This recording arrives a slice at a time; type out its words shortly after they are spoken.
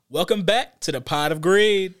Welcome back to the Pot of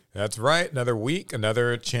Greed. That's right. Another week,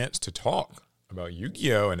 another chance to talk about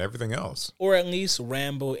Yu-Gi-Oh! And everything else. Or at least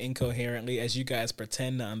ramble incoherently as you guys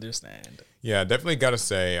pretend to understand. Yeah, definitely got to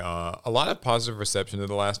say, a lot of positive reception to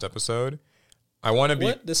the last episode. I want to be...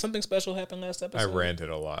 What? Did something special happen last episode? I ranted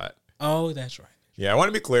a lot. Oh, that's right. Yeah, I want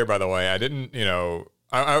to be clear, by the way. I didn't,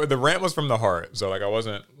 the rant was from the heart. So, I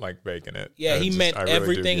wasn't, faking it. Yeah, he meant really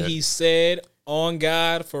everything he said on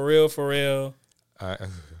God, for real, for real.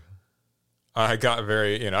 I got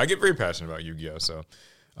very, I get very passionate about Yu-Gi-Oh! So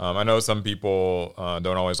I know some people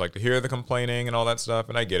don't always like to hear the complaining and all that stuff,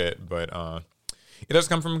 and I get it, but it does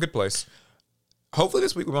come from a good place. Hopefully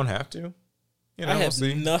this week we won't have to. I have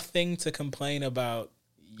nothing to complain about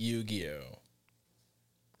Yu-Gi-Oh!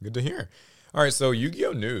 Good to hear. All right, so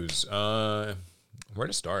Yu-Gi-Oh! News. Where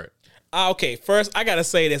to start? Okay, first I gotta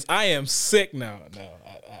say this. I am sick. No, I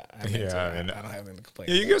don't have anything to complain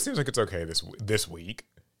about. Yu-Gi-Oh! Seems like it's okay this week.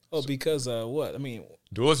 Oh, because what? I mean,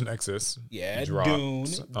 Duelist Nexus. Yeah, dropped. Dune,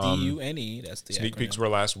 D-U-N-E. That's the sneak acronym. peeks were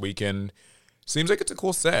last weekend. Seems like it's a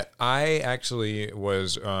cool set. I actually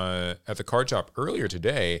was at the card shop earlier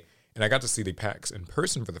today, and I got to see the packs in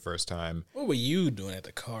person for the first time. What were you doing at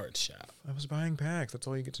the card shop? I was buying packs. That's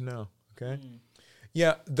all you get to know. Okay.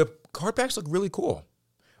 Yeah, the card packs look really cool.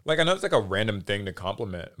 I know it's a random thing to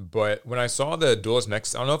compliment, but when I saw the Duelist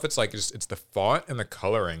Nexus, I don't know if it's it's the font and the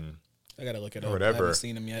coloring. I gotta look it up. Or whatever. I haven't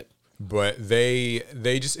seen them yet. But they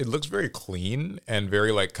just, it looks very clean and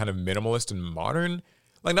very kind of minimalist and modern.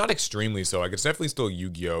 Not extremely so. It's definitely still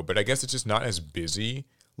Yu-Gi-Oh! But I guess it's just not as busy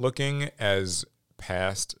looking as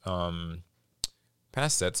past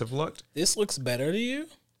sets have looked. This looks better to you?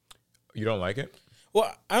 You don't like it?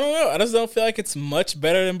 Well, I don't know. I just don't feel like it's much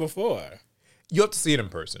better than before. You have to see it in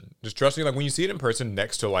person. Just trust me. When you see it in person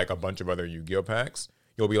next to a bunch of other Yu-Gi-Oh! Packs,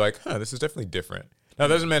 you'll be like, this is definitely different. Now,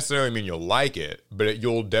 that doesn't necessarily mean you'll like it, but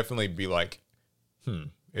you'll definitely be like,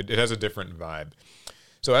 it has a different vibe.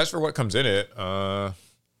 So as for what comes in it, I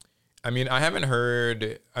haven't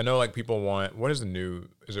heard, I know people want, what is the new,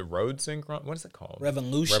 is it Road Synchron? What is it called?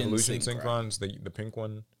 Revolution Synchron's, the pink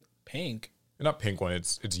one. Pink? Not pink one,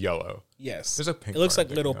 it's yellow. Yes. There's a pink It looks one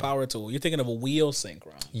like Little Power Tool. You're thinking of a Wheel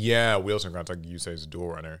Synchron. Yeah, Wheel Synchron's like you say is a dual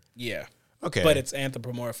runner. Yeah. Okay. But it's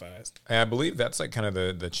anthropomorphized. I believe that's kind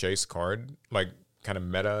of the chase card, kind of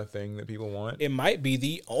meta thing that people want. It might be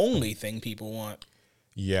the only thing people want.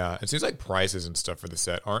 Yeah, it seems like prices and stuff for the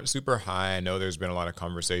set aren't super high. I know there's been a lot of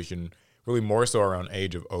conversation, really more so around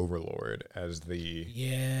Age of Overlord as the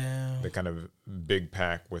kind of big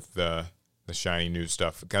pack with the shiny new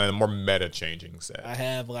stuff, kind of the more meta changing set. I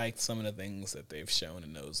have some of the things that they've shown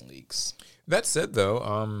in those leaks. That said,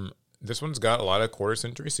 though, this one's got a lot of quarter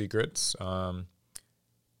century secrets. From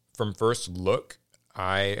first look,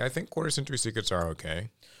 I think quarter century secrets are okay.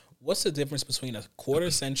 What's the difference between a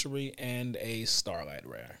quarter century and a Starlight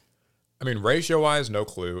Rare? Ratio-wise, no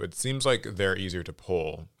clue. It seems like they're easier to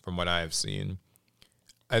pull from what I have seen.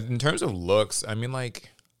 In terms of looks, I guess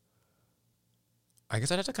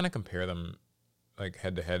I'd have to kind of compare them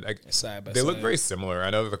head-to-head. Side by they side. look very similar.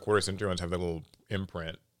 I know that the quarter century ones have that little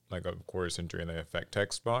imprint, like a quarter century in the effect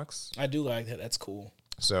text box. I do like that. That's cool.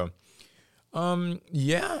 So,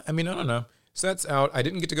 yeah, I don't know. So that's out. I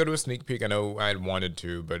didn't get to go to a sneak peek. I know I had wanted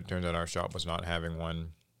to, but it turns out our shop was not having one.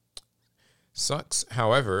 Sucks.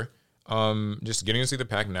 However, just getting to see the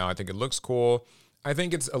pack now, I think it looks cool. I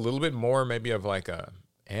think it's a little bit more maybe of a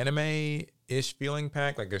anime-ish feeling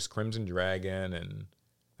pack. There's Crimson Dragon and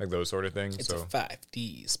those sort of things. It's a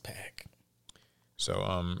 5Ds pack. So,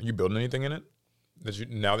 are you building anything in it?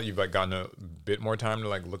 Now that you've gotten a bit more time to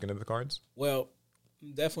look into the cards? Well,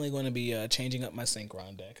 I'm definitely going to be changing up my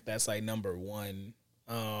Synchron deck. That's number one.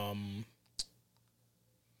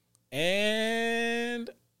 And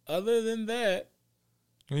other than that,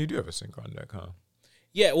 You do have a Synchron deck, huh?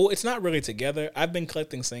 Yeah, well, it's not really together. I've been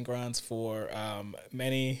collecting Synchrons for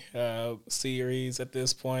many series at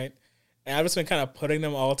this point, and I've just been kind of putting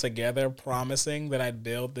them all together, promising that I'd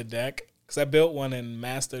build the deck. Because I built one in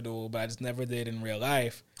Master Duel, but I just never did in real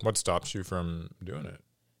life. What stops you from doing it?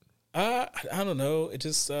 I don't know. It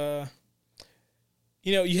just,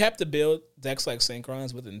 you have to build decks like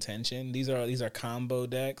Synchrons with intention. These are combo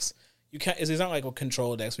decks. You can't. It's not like a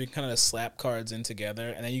control decks. We can kind of slap cards in together,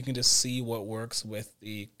 and then you can just see what works with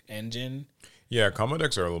the engine. Yeah, combo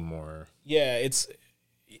decks are a little more. Yeah, it's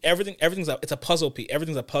everything. It's a puzzle piece.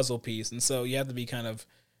 Everything's a puzzle piece, and so you have to be kind of.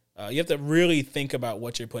 You have to really think about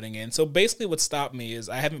what you're putting in. So basically, what stopped me is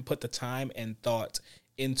I haven't put the time and thought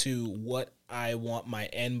into what I want my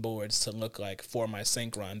end boards to look like for my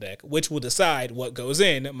Synchron deck, which will decide what goes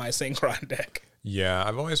in my Synchron deck. Yeah,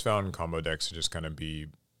 I've always found combo decks to just kind of be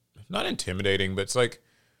not intimidating, but it's like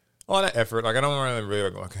a lot of effort. Like I don't really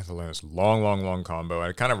like, okay, I have to learn this long combo.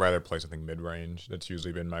 I'd kind of rather play something mid-range. That's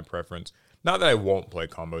usually been my preference. Not that I won't play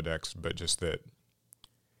combo decks, but just that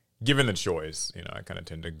given the choice, I kind of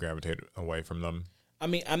tend to gravitate away from them. I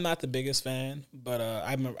mean, I'm not the biggest fan, but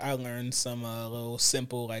I learned some little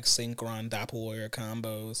simple like Synchron Doppelwarrior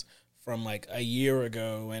combos from like a year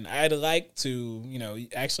ago, and I'd like to,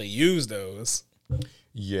 actually use those.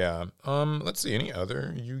 Yeah. Let's see. Any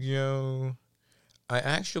other Yu-Gi-Oh?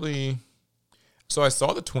 So I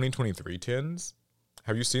saw the 2023 tins.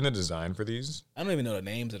 Have you seen the design for these? I don't even know the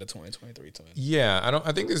names of the 2023 tins. Yeah,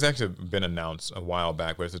 I think this actually been announced a while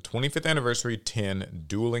back, but it's the 25th anniversary tin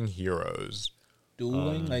Dueling Heroes.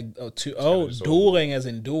 Dueling? Dueling as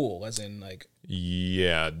in duel, as in like...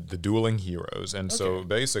 Yeah, the Dueling Heroes. And so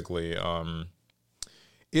basically,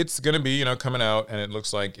 it's going to be, coming out, and it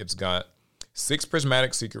looks like it's got 6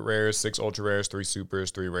 prismatic secret rares, 6 ultra rares, 3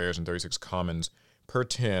 supers, 3 rares, and 36 commons per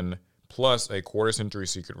tin, plus a quarter century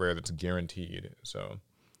secret rare that's guaranteed. So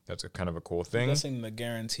that's kind of a cool thing. I'm guessing the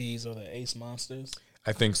guarantees are the ace monsters?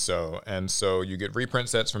 I think so. And so you get reprint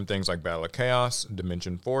sets from things like Battle of Chaos,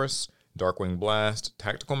 Dimension Force, Darkwing Blast,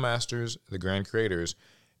 Tactical Masters, The Grand Creators,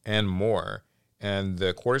 and more. And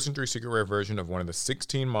the quarter century secret rare version of one of the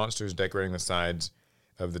 16 monsters decorating the sides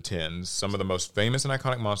of the tins. Some of the most famous and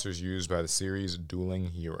iconic monsters used by the series Dueling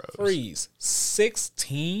Heroes. Freeze.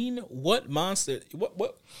 16? What monster?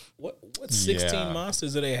 What 16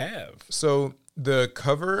 monsters do they have? So the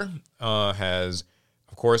cover has,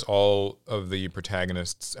 of course, all of the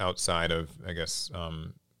protagonists outside of, I guess,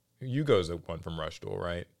 Yugo's the one from Rush Duel,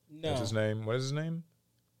 right? No. What's his name? What is his name?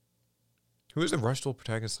 Who is the Rush Duel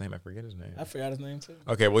protagonist's name? I forget his name. I forgot his name too.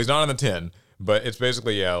 Okay, well, he's not on the tin, but it's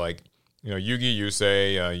basically, Yugi,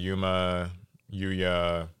 Yusei, Yuma,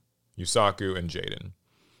 Yuya, Yusaku, and Jaden.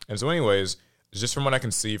 And so anyways, just from what I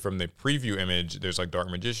can see from the preview image, there's like Dark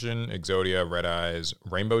Magician, Exodia, Red Eyes,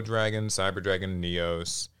 Rainbow Dragon, Cyber Dragon,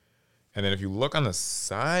 Neos. And then if you look on the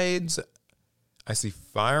sides, I see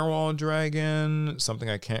Firewall Dragon, something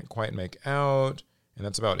I can't quite make out, and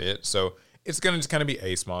that's about it. So it's going to just kind of be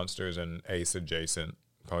ace monsters and ace adjacent,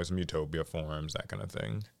 probably some Utopia forms, that kind of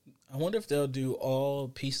thing. I wonder if they'll do all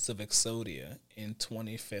pieces of Exodia in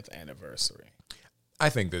 25th anniversary. I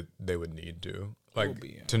think that they would need to.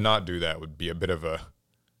 To not do that would be a bit of a...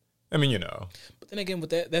 But then again, with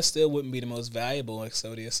that still wouldn't be the most valuable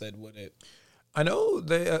Exodia set, would it? I know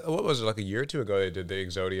they... what was it, like a year or two ago, they did the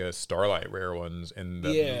Exodia Starlight rare ones in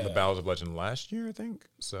the Battles of Legend last year, I think.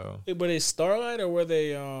 So Wait, were they Starlight or were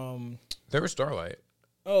they... They were Starlight.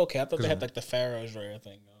 Oh, okay. I thought they had like the Pharaoh's rare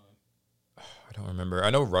thing going. I don't remember. I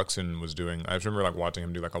know Ruxin was doing... I just remember like watching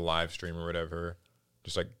him do like a live stream or whatever.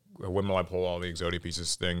 Just like, when will I pull all the Exodia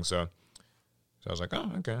pieces thing? So I was like, oh,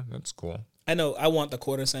 okay, that's cool. I know. I want the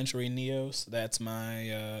quarter century Neos. That's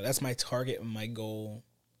my target and my goal.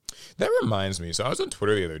 That reminds me. So I was on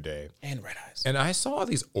Twitter the other day. And Red Eyes. And I saw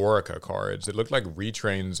these Orica cards. It looked like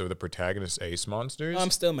retrains of the protagonist ace monsters.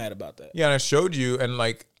 I'm still mad about that. Yeah, and I showed you, and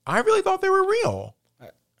like, I really thought they were real.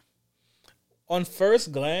 On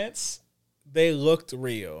first glance, they looked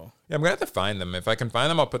real. Yeah, I'm going to have to find them. If I can find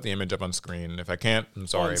them, I'll put the image up on screen. If I can't, I'm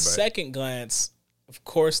sorry. On second glance, of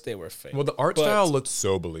course they were fake. Well, the art style looked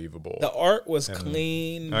so believable. The art was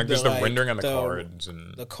clean. Just the rendering on the cards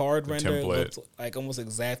and the card render looked like almost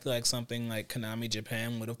exactly like something like Konami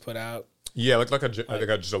Japan would have put out. Yeah, it looked like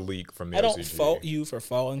just a leak from the OCG. I don't fault you for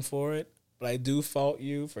falling for it, but I do fault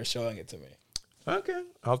you for showing it to me. Okay,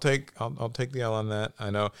 I'll take the L on that. I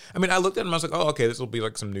know. I mean, I looked at it and I was like, oh, okay, this will be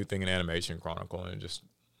like some new thing in Animation Chronicle, and it just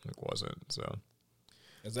wasn't. So,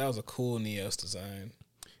 because that was a cool Neos design.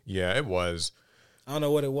 Yeah, it was. I don't know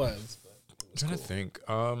what it was. But I'm trying to think.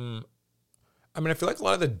 I mean, I feel like a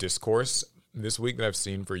lot of the discourse this week that I've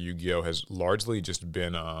seen for Yu-Gi-Oh! Has largely just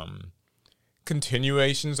been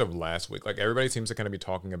continuations of last week. Like, everybody seems to kind of be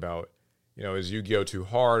talking about, is Yu-Gi-Oh! Too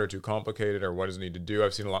hard or too complicated, or what does it need to do?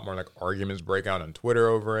 I've seen a lot more like arguments break out on Twitter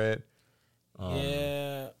over it.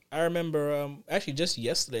 Yeah, I remember. Actually, just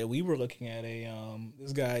yesterday we were looking at a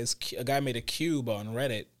guy made a cube on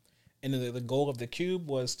Reddit, and the goal of the cube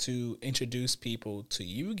was to introduce people to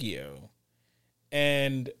Yu-Gi-Oh!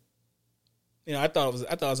 And I thought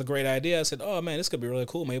it was a great idea. I said, "Oh man, this could be really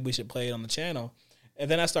cool. Maybe we should play it on the channel." And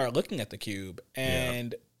then I started looking at the cube,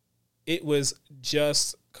 and it was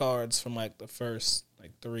just cards from like the first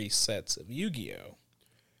 3 sets of Yu-Gi-Oh!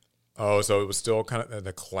 Oh, so it was still kind of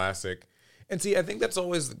the classic. And see, I think that's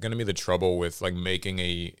always going to be the trouble with like making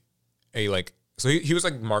a like So he was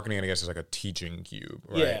like marketing it, I guess, as like a teaching cube,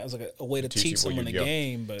 right? Yeah, it was like a way to teach someone the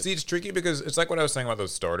game. But see, it's tricky because it's like what I was saying about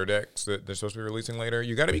those starter decks that they're supposed to be releasing later.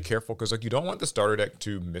 You got to be careful because like you don't want the starter deck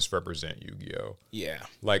to misrepresent Yu-Gi-Oh. Yeah,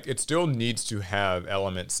 like it still needs to have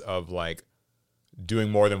elements of like doing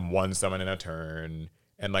more than one summon in a turn,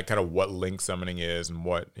 and like kind of what link summoning is and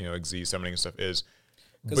what Xyz summoning and stuff is.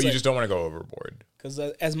 But you just don't want to go overboard. Because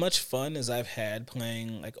as much fun as I've had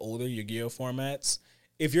playing like older Yu-Gi-Oh formats,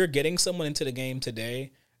 if you're getting someone into the game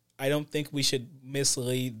today, I don't think we should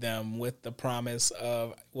mislead them with the promise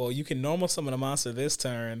of, well, you can normal summon a monster this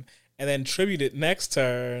turn and then tribute it next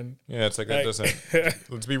turn. Yeah, it's like that doesn't.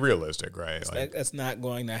 Let's be realistic, right? Like, that's not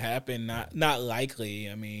going to happen. Not likely.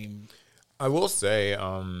 I mean, I will say,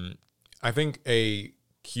 I think a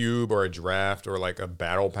cube or a draft or like a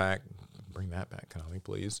battle pack, bring that back, Konami,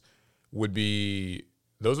 please, would be.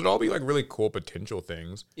 Those would all be like really cool potential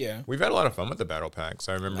things. Yeah. We've had a lot of fun with the battle packs.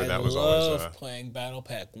 I remember that was always... I love playing Battle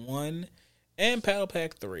Pack 1 and Battle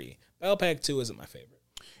Pack 3. Battle Pack 2 isn't my favorite.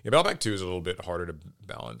 Yeah, Battle Pack 2 is a little bit harder to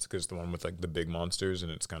balance because the one with like the big monsters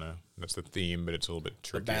and it's kind of... That's the theme, but it's a little bit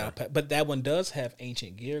trickier. But that one does have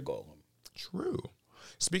Ancient Gear Golem. True.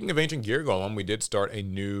 Speaking of Ancient Gear Golem, we did start a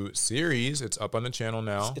new series. It's up on the channel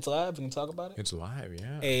now. It's live. We can talk about it. It's live,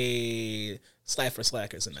 yeah. A Slide for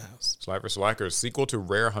Slackers in the house. Slide for Slackers, sequel to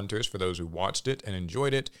Rare Hunters for those who watched it and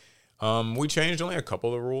enjoyed it. We changed only a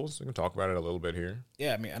couple of rules. We can talk about it a little bit here.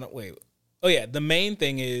 Yeah, I mean, I don't wait. Oh yeah, the main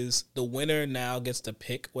thing is the winner now gets to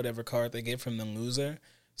pick whatever card they get from the loser,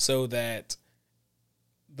 so that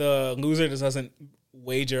the loser just doesn't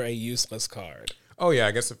wager a useless card. Oh, yeah,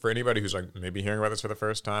 I guess for anybody who's like maybe hearing about this for the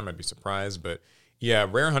first time, I'd be surprised. But yeah,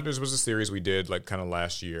 Rare Hunters was a series we did like kind of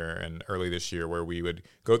last year and early this year where we would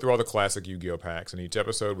go through all the classic Yu-Gi-Oh packs. And each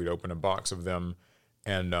episode, we'd open a box of them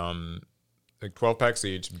and like 12 packs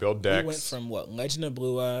each, build decks. We went from what, Legend of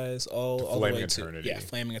Blue Eyes all the way Eternity. to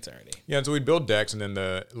Flaming Eternity. Yeah, and so we'd build decks, and then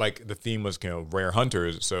the theme was Rare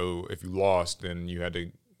Hunters. So if you lost, then you had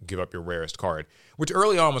to give up your rarest card, which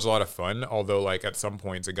early on was a lot of fun. Although like at some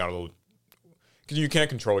points it got a little. You can't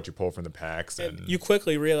control what you pull from the packs. And you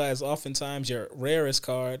quickly realize oftentimes your rarest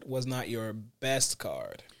card was not your best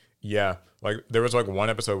card. Yeah. Like there was like one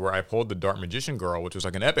episode where I pulled the Dark Magician Girl, which was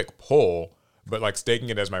like an epic pull, but like staking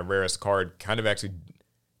it as my rarest card kind of actually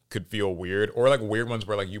could feel weird. Or like weird ones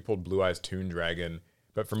where like you pulled Blue Eyes Toon Dragon,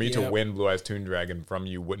 but for me to win Blue Eyes Toon Dragon from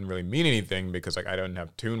you wouldn't really mean anything because like I don't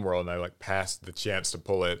have Toon World and I like passed the chance to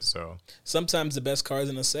pull it. So sometimes the best cards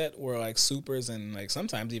in the set were like supers and like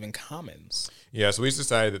sometimes even commons. Yeah, so we just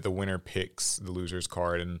decided that the winner picks the loser's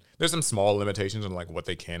card, and there's some small limitations on like what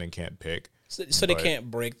they can and can't pick. So they can't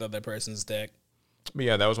break the other person's deck. But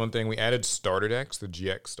yeah, that was one thing. We added starter decks, the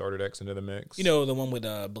GX starter decks into the mix. You know, the one with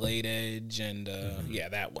Blade Edge and yeah,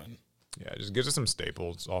 that one. Yeah, it just gives us some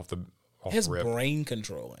staples off the It has rip. brain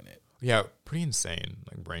control in it. Yeah, pretty insane,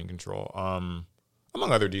 like brain control. Among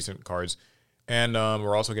other decent cards. And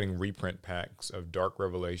we're also getting reprint packs of Dark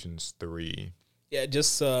Revelations 3. Yeah,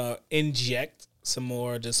 just inject some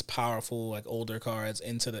more just powerful like older cards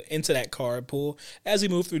into that card pool as we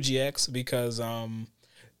move through GX because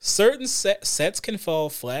certain sets can fall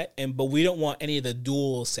flat but we don't want any of the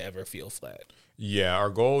duels to ever feel flat. Yeah, our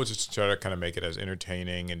goal is just to try to kind of make it as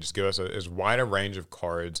entertaining and just give us as wide a range of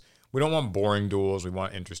cards. We don't want boring duels. We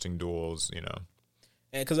want interesting duels, you know.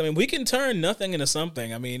 And because I mean, we can turn nothing into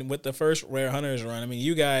something. I mean, with the first Rare Hunters run, I mean,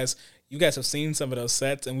 you guys have seen some of those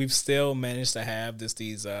sets, and we've still managed to have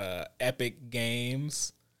these epic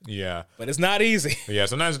games. Yeah, but it's not easy. Yeah,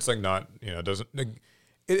 sometimes it's like not, doesn't.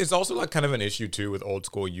 It's also like kind of an issue too with old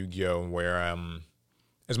school Yu-Gi-Oh, where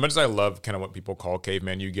as much as I love kind of what people call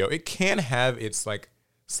caveman Yu-Gi-Oh, it can have its like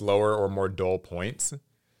slower or more dull points.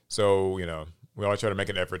 So we always try to make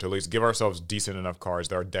an effort to at least give ourselves decent enough cards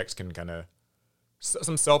that our decks can kind of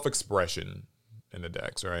some self-expression in the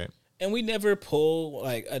decks, right? And we never pull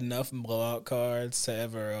like enough blowout cards to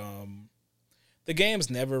ever. The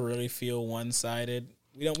games never really feel one-sided.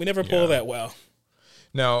 We never pull that well.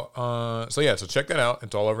 Now, so check that out.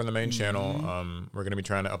 It's all over in the main channel. We're gonna be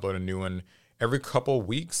trying to upload a new one every couple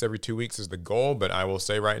weeks. Every 2 weeks is the goal. But I will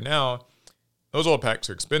say right now, those old packs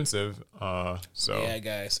are expensive. So yeah,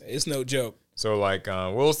 guys, it's no joke. So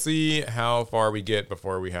we'll see how far we get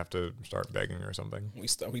before we have to start begging or something.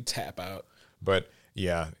 We tap out. But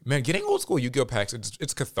yeah, man, getting old school Yu-Gi-Oh packs,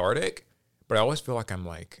 it's cathartic. But I always feel like I'm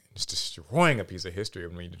like just destroying a piece of history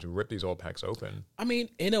when we rip these old packs open. I mean,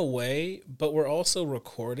 in a way, but we're also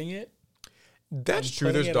recording it. That's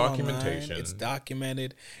true. There's documentation. It's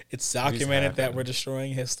documented. It's documented that we're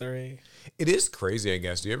destroying history. It is crazy, I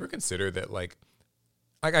guess. Do you ever consider that like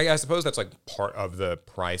I suppose that's like part of the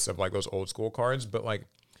price of like those old school cards, but like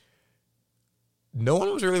no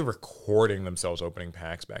one was really recording themselves opening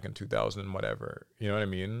packs back in 2000 and whatever. You know what I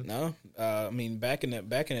mean? No, I mean back in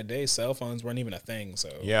the day, cell phones weren't even a thing. So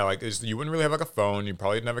Yeah, like you wouldn't really have like a phone. You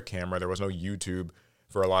probably didn't have a camera. There was no YouTube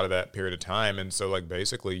for a lot of that period of time, and so like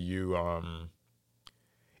basically you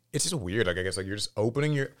it's just weird. Like I guess like you're just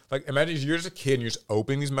opening your like imagine you're just a kid and you're just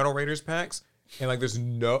opening these Metal Raiders packs and like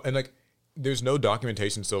there's no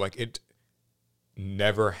documentation, so like it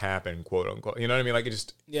never happened, quote unquote. You know what I mean? Like it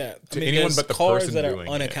just anyone but the cards person that are doing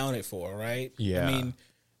unaccounted for, right? Yeah. I mean,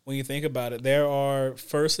 when you think about it, there are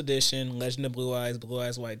first edition Legend of Blue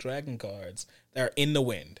Eyes White Dragon cards that are in the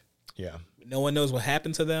wind. Yeah. No one knows what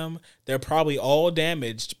happened to them. They're probably all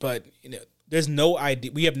damaged, but there's no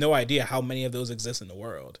idea. We have no idea how many of those exist in the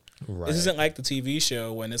world. Right. This isn't like the TV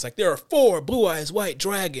show when it's like there are 4 Blue Eyes White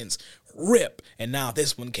Dragons, rip, and now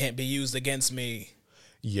this one can't be used against me.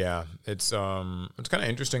 Yeah, it's kind of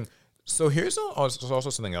interesting. So here's also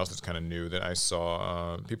something else that's kind of new that I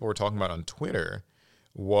saw people were talking about on Twitter.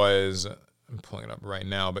 I'm pulling it up right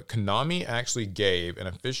now, but Konami actually gave an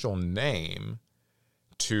official name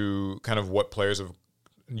to kind of what players have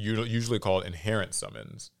usually called inherent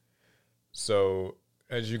summons. So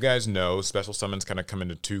as you guys know, special summons kind of come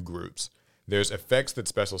into 2 groups. There's effects that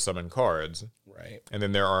special summon cards, right? And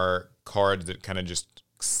then there are cards that kind of just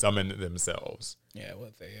summon themselves. Yeah,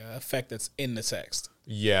 with the effect that's in the text.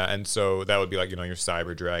 Yeah, and so that would be like, your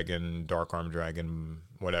Cyber Dragon, Dark Arm Dragon,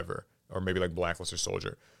 whatever. Or maybe like Blackluster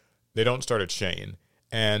Soldier. They don't start a chain.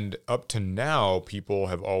 And up to now, people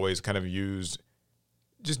have always kind of used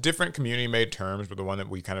just different community-made terms, but the one that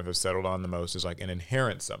we kind of have settled on the most is like an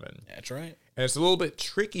inherent summon. That's right. And it's a little bit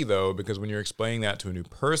tricky, though, because when you're explaining that to a new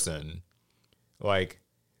person, like,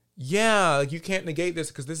 yeah, like you can't negate this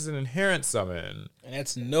because this is an inherent summon. And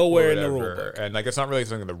that's nowhere in the rulebook. And like it's not really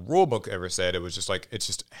something the rulebook ever said. It was just like it's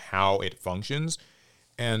just how it functions.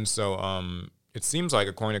 And so it seems like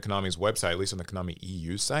according to Konami's website, at least on the Konami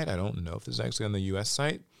EU site, I don't know if this is actually on the US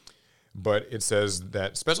site, but it says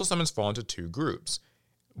that special summons fall into 2 groups.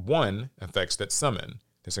 1, effects that summon.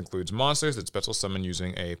 This includes monsters that special summon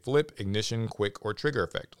using a flip, ignition, quick, or trigger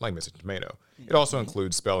effect, like Mr. Tomato. It also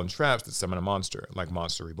includes spell and traps that summon a monster, like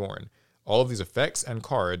Monster Reborn. All of these effects and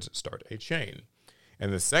cards start a chain.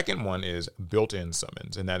 And the second one is built-in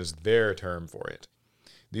summons, and that is their term for it.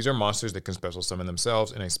 These are monsters that can special summon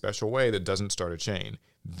themselves in a special way that doesn't start a chain.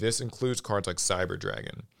 This includes cards like Cyber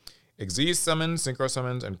Dragon. Xyz summons, Synchro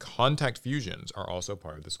summons, and Contact Fusions are also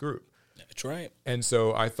part of this group. That's right. And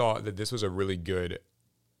so I thought that this was a really good,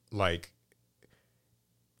 like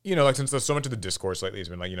since there's so much of the discourse lately has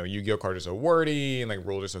been like, Yu-Gi-Oh cards are so wordy and like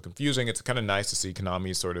rules are so confusing, it's kind of nice to see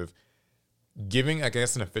Konami sort of giving, I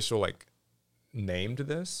guess, an official like name to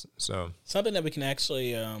this. So something that we can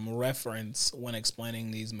actually reference when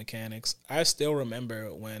explaining these mechanics. I still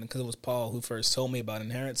remember because it was Paul who first told me about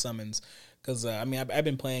inherent summons. Because, I've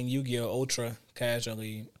been playing Yu-Gi-Oh! Ultra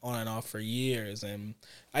casually on and off for years, and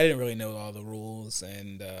I didn't really know all the rules.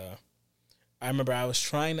 And I remember I was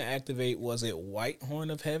trying to activate, was it White Horn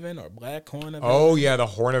of Heaven or Black Horn of Heaven? Oh, yeah, the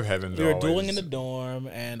Horn of Heaven. We were dueling in the dorm,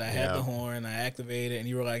 and I had the horn, I activated it, and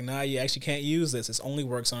you were like, nah, you actually can't use this. This only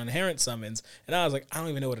works on inherent summons. And I was like, I don't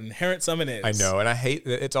even know what an inherent summon is. I know, and I hate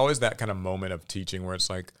that it's always that kind of moment of teaching where it's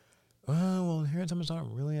like, oh, well, inherent summon's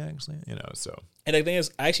not really actually, so. And the thing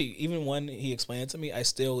is, actually, even when he explained it to me, I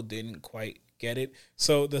still didn't quite get it.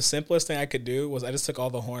 So the simplest thing I could do was I just took all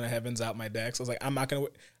the Horn of Heavens out my decks. I was like, I'm not gonna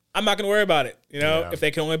worry about it. If they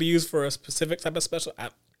can only be used for a specific type of special,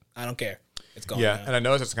 I don't care. It's gone. Yeah, now. and I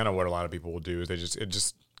know that's kind of what a lot of people will do. Is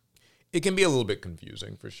it can be a little bit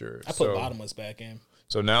confusing for sure. I put bottomless back in.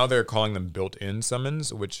 So now they're calling them built-in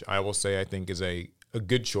summons, which I will say I think is a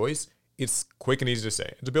good choice. It's quick and easy to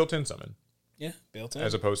say. It's a built-in summon. Yeah, built-in.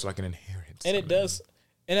 As opposed to like an inherent summon. And it does.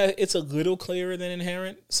 And it's a little clearer than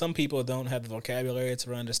inherent. Some people don't have the vocabulary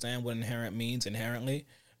to understand what inherent means inherently.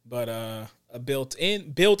 But a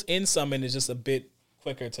built-in summon is just a bit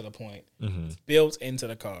quicker to the point. Mm-hmm. It's built into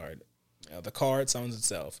the card. The card summons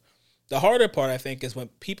itself. The harder part, I think, is when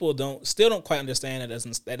people still don't quite understand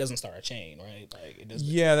that doesn't start a chain, right? Like it doesn't.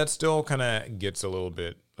 Yeah, that still kind of gets a little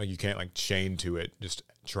bit like you can't like chain to it just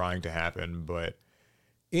trying to happen. But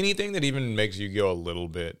anything that even makes Yu-Gi-Oh a little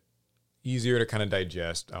bit easier to kind of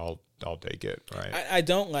digest, I'll take it, right? I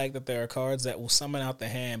don't like that there are cards that will summon out the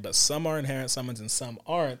hand, but some are inherent summons and some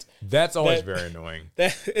aren't. That's always very annoying.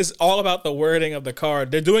 That is all about the wording of the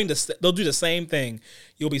card. They'll do the same thing.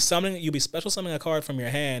 You'll be special summoning a card from your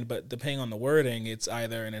hand, but depending on the wording, it's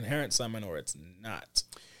either an inherent summon or it's not.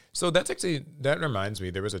 So that reminds me,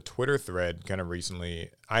 there was a Twitter thread kind of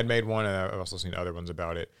recently. I'd made one, and I've also seen other ones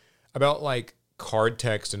about it, about like card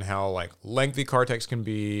text and how like lengthy card text can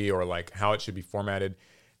be, or like how it should be formatted.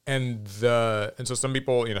 And so some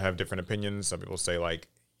people, have different opinions. Some people say like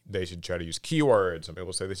they should try to use keywords. Some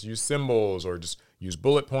people say they should use symbols or just use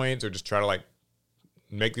bullet points or just try to like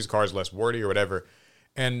make these cards less wordy or whatever.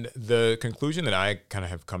 And the conclusion that I kind of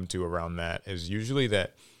have come to around that is usually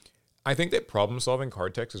that I think that problem-solving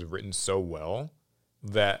card text is written so well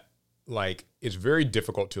that like it's very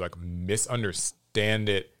difficult to like misunderstand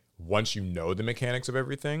it once you know the mechanics of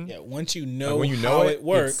everything. Yeah, once you know how it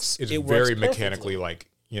works, it's very mechanically like,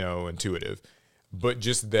 intuitive. But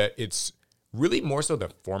just that it's really more so the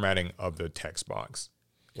formatting of the text box.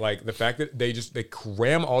 Like the fact that they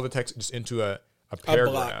cram all the text just into a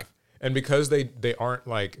paragraph. And because they aren't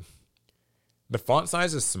like, the font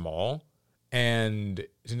size is small and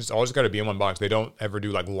it's all just got to be in one box. They don't ever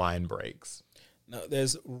do like line breaks. No,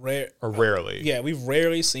 there's rarely. Yeah, we've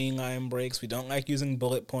rarely seen line breaks. We don't like using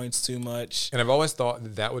bullet points too much. And I've always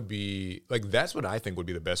thought that would be like, that's what I think would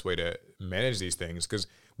be the best way to manage these things. Because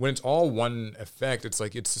when it's all one effect, it's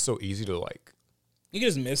like, it's just so easy to like. You can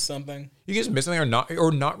just miss something. You can just miss something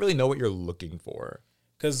or not really know what you're looking for.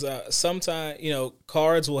 Because sometimes,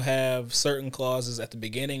 cards will have certain clauses at the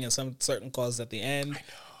beginning and some certain clauses at the end. I know.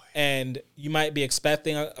 And you might be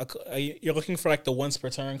expecting, you're looking for like the once per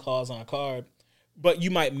turn clause on a card. But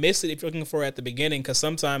you might miss it if you're looking for it at the beginning, because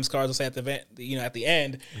sometimes cards will say at the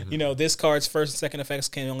end, this card's first and second effects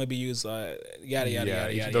can only be used, yada,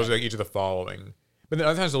 yada. Those are like each of the following. But then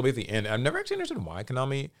other times they'll be at the end. I've never actually understood why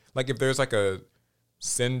Konami, like if there's like a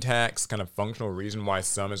syntax kind of functional reason why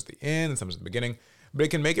some is at the end and some is at the beginning. But it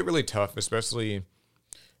can make it really tough, especially.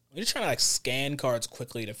 You're trying to like scan cards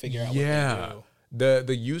quickly to figure out what they do.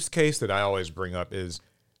 The use case that I always bring up is,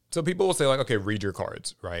 so people will say like, okay, read your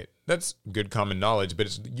cards, right? That's good common knowledge, but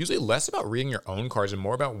it's usually less about reading your own cards and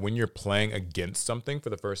more about when you're playing against something for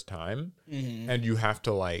the first time, and you have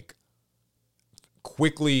to like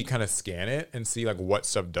quickly kind of scan it and see like what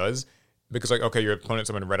stuff does, because like, okay, your opponent's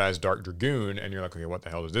someone Red Eyes Dark Dragoon, and you're like, okay, what the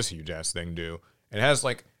hell does this huge ass thing do? And it has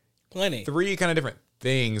like plenty 3 kind of different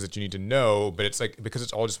things that you need to know, but it's like, because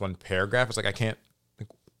it's all just one paragraph, it's like I can't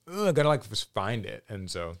I gotta like just find it.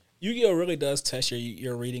 And so Yu-Gi-Oh really does test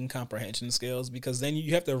your reading comprehension skills, because then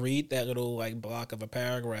you have to read that little like block of a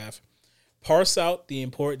paragraph, parse out the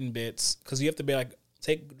important bits, because you have to be like,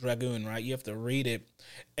 take Dragoon, right? You have to read it,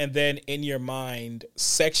 and then in your mind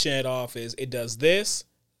section it off as it does this,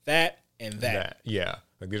 that, and that. Yeah.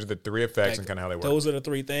 Like these are the 3 effects, like, and kind of how they work. Those are the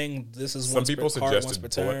 3 things. This is some people suggested once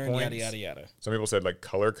per bullet turn, points. yada yada yada. Some people said like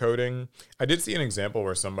color coding. I did see an example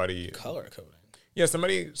where somebody color coding. Yeah, so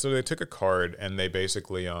they took a card and they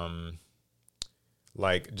basically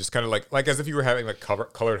like just kind of like as if you were having like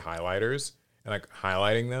colored highlighters and like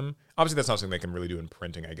highlighting them. Obviously that's not something they can really do in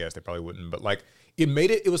printing, I guess. They probably wouldn't, but like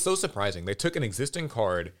it was so surprising. They took an existing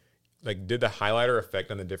card, like did the highlighter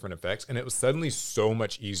effect on the different effects, and it was suddenly so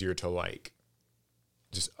much easier to like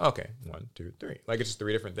just, okay, 1, 2, 3. Like it's just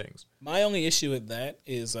 3 different things. My only issue with that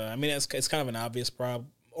is, it's kind of an obvious problem,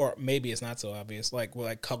 or maybe it's not so obvious, like with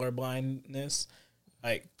like color blindness.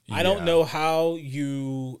 Like, I don't know how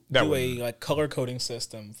you do a like color coding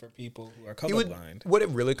system for people who are colorblind. What it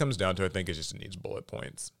really comes down to, I think, is just it needs bullet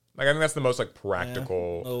points. Like, I think that's the most like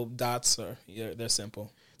practical. Little dots they're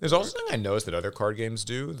simple. There's also something I noticed that other card games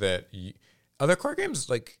do that other card games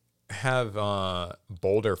like have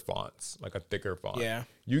bolder fonts, like a thicker font. Yeah.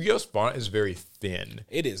 Yu-Gi-Oh's font is very thin.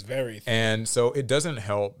 It is very thin. And so it doesn't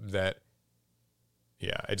help that.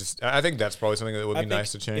 Yeah, I think that's probably something that would be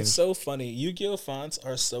nice to change. It's so funny. Yu-Gi-Oh fonts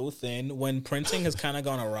are so thin when printing has kind of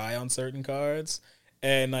gone awry on certain cards.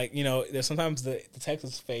 And like, there's sometimes the text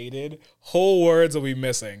is faded. Whole words will be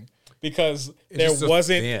missing because there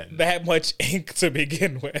wasn't that much ink to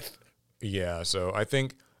begin with. Yeah, so I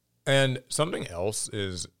think, and something else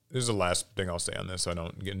is, this is the last thing I'll say on this so I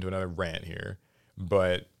don't get into another rant here.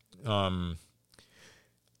 But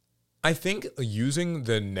I think using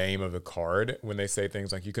the name of the card when they say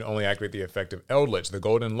things like you can only activate the effect of Eldritch, the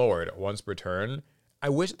Golden Lord, once per turn, I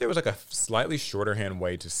wish that there was like a slightly shorter hand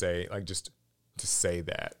way to say, like, just to say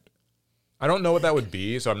that. I don't know what that would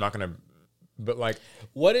be, so I'm not going to, but like.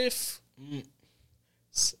 What if,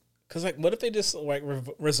 because like, what if they just like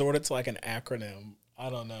resorted to like an acronym? I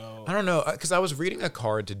don't know. Because I was reading a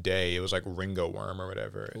card today. It was like Ringo Worm or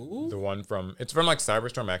whatever. Ooh. The one it's from like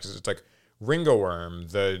Cyberstorm Axis. It's like Ringo Worm,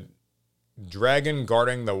 the dragon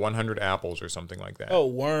guarding the 100 apples or something like that. Oh,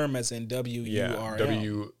 worm as in W-U-R-M. Yeah,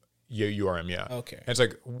 W-U-R-M, yeah. Okay. And it's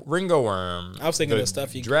like Ringo Worm. I was thinking of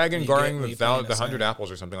stuff dragon guarding the 100 apples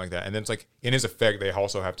or something like that. And then it's like, in his effect, they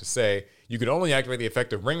also have to say, you can only activate the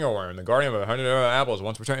effect of Ringo Worm, the guardian of 100 apples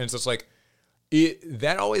once per turn. And it's just like,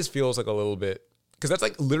 that always feels like a little bit Because that's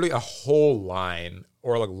like literally a whole line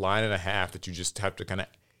or like line and a half that you just have to kind of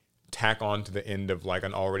tack on to the end of like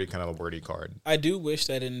an already kind of wordy card. I do wish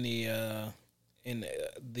that in the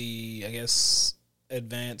I guess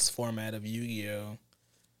advanced format of Yu-Gi-Oh,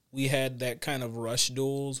 we had that kind of rush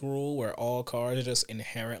duels rule where all cards are just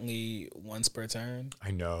inherently once per turn.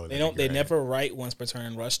 I know. They never write once per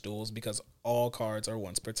turn rush duels because all cards are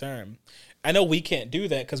once per turn. I know we can't do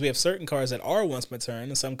that because we have certain cards that are once per turn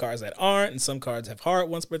and some cards that aren't, and some cards have hard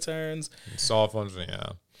once per turns. Soft ones,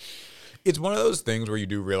 yeah. It's one of those things where you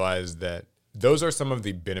do realize that those are some of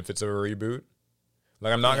the benefits of a reboot.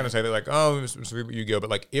 Like, I'm not going to say that like, oh, it's reboot Yu-Gi-Oh, but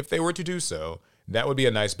like if they were to do so, that would be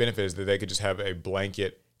a nice benefit, is that they could just have a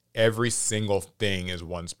blanket. Every single thing is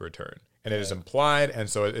once per turn, and it is implied, and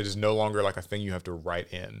so it is no longer like a thing you have to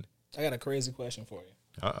write in. I got a crazy question for you.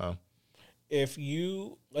 Uh-oh. If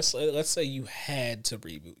you let's say you had to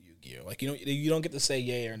reboot Yu-Gi-Oh, like you don't get to say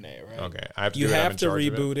yay or nay, right? Okay, I have to. You have to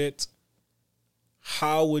reboot it.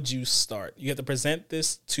 How would you start? You have to present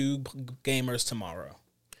this to gamers tomorrow.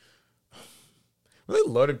 Really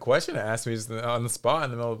loaded question to ask me on the spot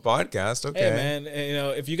in the middle of the podcast. Okay, hey man,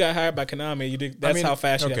 if you got hired by Konami, that's how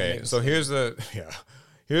fast you got to make it. So here's the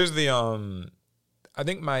I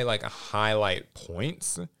think my like highlight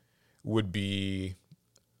points would be,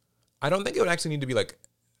 I don't think it would actually need to be like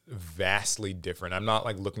vastly different. I'm not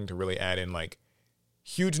like looking to really add in like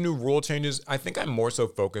huge new rule changes. I think I'm more so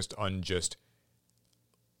focused on just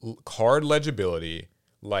card legibility,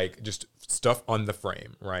 like just stuff on the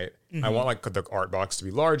frame, right? Mm-hmm. I want like the art box to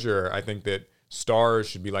be larger. I think that stars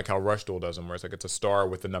should be like how Rush Duel does them, where it's like it's a star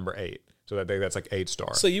with the number 8. So that's like 8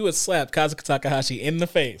 stars. So you would slap Kazuka Takahashi in the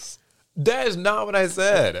face. That is not what I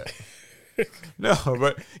said. No,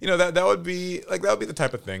 but that would be the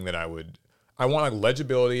type of thing that I want like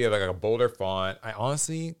legibility of like a bolder font. I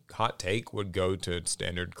honestly, hot take, would go to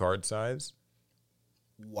standard card size.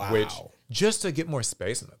 Wow. Which, just to get more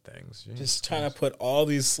space in the things. Jeez, just trying to put all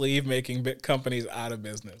these sleeve making companies out of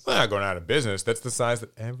business. Well, not going out of business. That's the size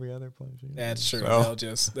that every other place uses. That's true.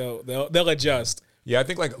 So, they'll adjust. Yeah, I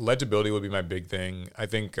think like legibility would be my big thing. I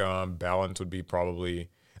think balance would be probably.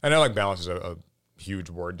 I know like balance is a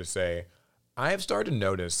huge word to say. I have started to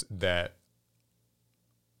notice that.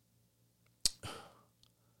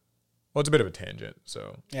 Well, it's a bit of a tangent,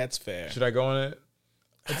 so that's fair. Should I go on it?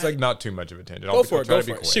 It's like not too much of a tangent. Go for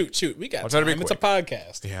it. Shoot. We got time. It's a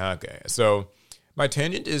podcast. Yeah, okay. So my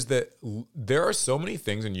tangent is that there are so many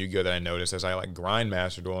things in Yu-Gi-Oh that I notice as I like grind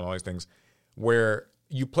Master Duel and all these things where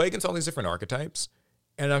you play against all these different archetypes.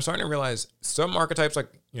 And I'm starting to realize some archetypes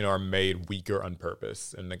are made weaker on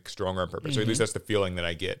purpose and like stronger on purpose. Mm-hmm. Or at least that's the feeling that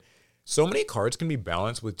I get. So many cards can be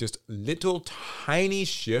balanced with just little tiny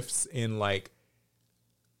shifts in like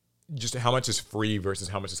just how much is free versus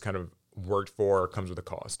how much is kind of worked for or comes with a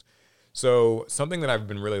cost. So something that I've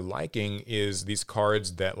been really liking is these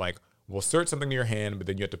cards that like will search something to your hand, but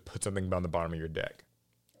then you have to put something on the bottom of your deck.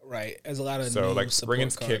 Right. There's a lot of so like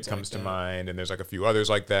Springen's Kick comes to mind, and there's like a few others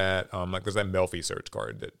like that. Like there's that Melfi search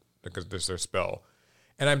card that because there's their spell,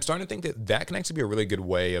 and I'm starting to think that can actually be a really good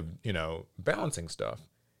way of balancing stuff.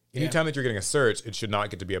 Anytime that you're getting a search, it should not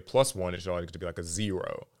get to be a +1. It should always get to be like a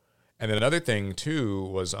 0. And then another thing too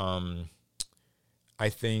was I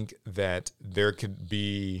think that there could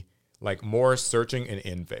be like more searching in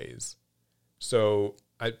end phase. So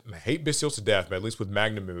I hate Bestials to death, but at least with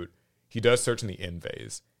Magnamut, he does search in the end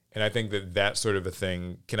phase. And I think that sort of a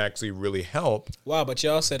thing can actually really help. Wow, but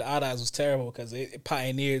y'all said Odd Eyes was terrible because it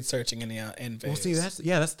pioneered searching in the end phase. Well, see, that's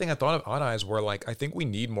the thing I thought of Odd Eyes, where like I think we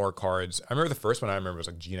need more cards. I remember the first one I remember was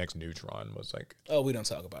like GNX Neutron was like. Oh, we don't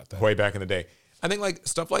talk about that. Way back in the day. I think like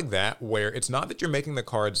stuff like that where it's not that you're making the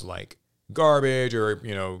cards like garbage or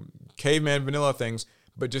caveman vanilla things,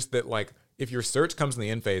 but just that like if your search comes in the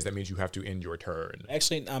end phase, that means you have to end your turn.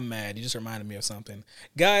 Actually, I'm mad. You just reminded me of something.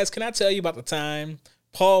 Guys, can I tell you about the time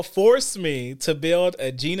Paul forced me to build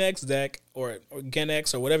a GNX deck or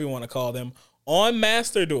GenX or whatever you want to call them on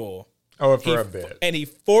Master Duel? Oh, for a bit. And he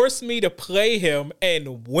forced me to play him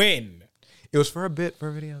and win. It was for a bit, for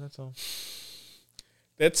a video, that's all.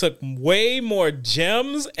 That took way more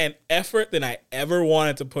gems and effort than I ever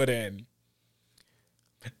wanted to put in.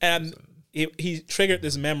 And he triggered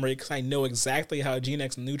this memory because I know exactly how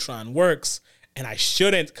GNX Neutron works, and I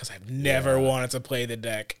shouldn't because I've never wanted to play the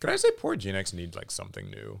deck. Can I say poor GNX need like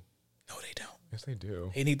something new? No, they don't. Yes, they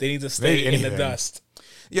do. They need to stay in the dust.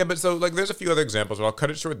 Yeah, but so like there's a few other examples, but I'll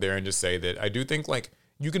cut it short there and just say that I do think like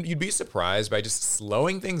you'd be surprised by just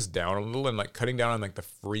slowing things down a little and like cutting down on like the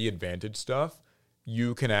free advantage stuff.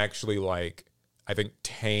 You can actually like I think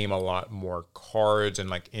tame a lot more cards and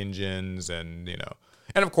like engines and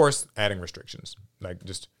and of course adding restrictions, like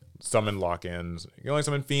just summon lock-ins. You can only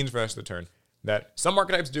summon fiends for the rest of the turn. That some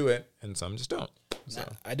archetypes do it, and some just don't. So Now,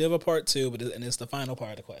 I do have a part 2, and it's the final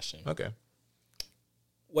part of the question. okay,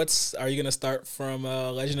 Are you gonna start from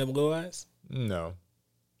Legend of Blue Eyes? no,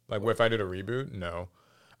 like if I did a reboot, no.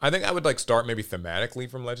 I think I would like start maybe thematically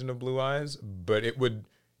from Legend of Blue Eyes, but it would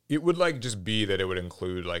like just be that it would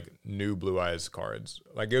include like new Blue Eyes cards.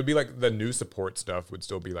 Like it would be like the new support stuff would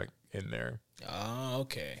still be like in there. Oh,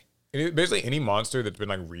 okay. Basically, any monster that's been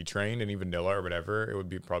like retrained, any vanilla or whatever, it would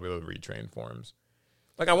be probably the retrained forms.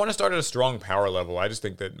 Like I want to start at a strong power level. I just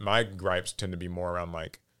think that my gripes tend to be more around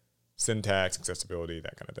like syntax, accessibility,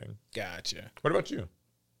 that kind of thing. Gotcha. What about you?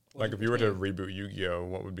 Like if you were to reboot Yu-Gi-Oh,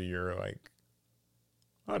 what would be your like?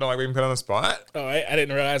 I don't like being put on the spot. Oh, I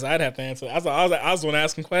didn't realize I'd have to answer. I was the one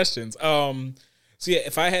asking questions. So yeah,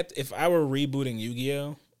 if I were rebooting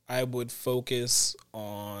Yu-Gi-Oh, I would focus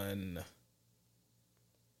on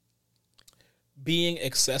being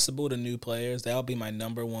accessible to new players. That would be my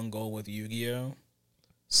number one goal with Yu-Gi-Oh.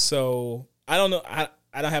 So I don't know.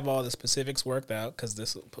 I don't have all the specifics worked out because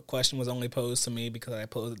this question was only posed to me because I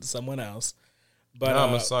posed it to someone else. But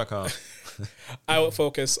I'm a suck, huh? I would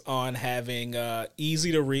focus on having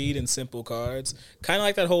easy to read and simple cards, kind of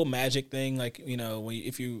like that whole Magic thing. Like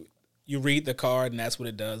if you read the card and that's what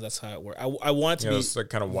it does, that's how it works. I want it to be it's like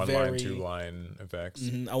kind of one line, 2 line effects.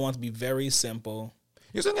 I want it to be very simple.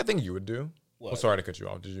 You know something I think you would do? What? Well, sorry to cut you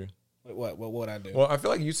off. Did you? What would I do? Well, I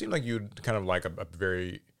feel like you seem like you'd kind of like a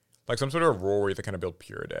very like some sort of role where you have to kind of build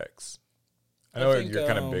pure decks. I know you're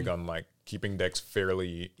kind of big on like keeping decks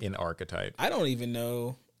fairly in archetype. I don't even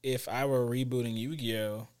know if I were rebooting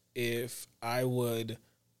Yu-Gi-Oh, if I would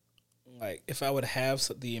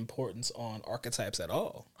have the importance on archetypes at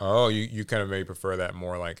all. Oh, you kind of maybe prefer that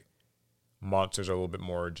more like monsters are a little bit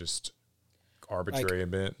more just arbitrary like, a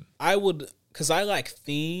bit. I would, because I like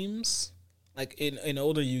themes. Like in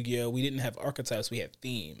older Yu-Gi-Oh, we didn't have archetypes, we had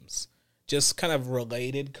themes. Just kind of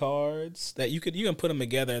related cards that you can put them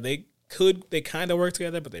together. They kind of work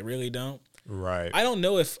together, but they really don't. Right. I don't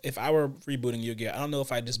know if I were rebooting Yu-Gi-Oh, I don't know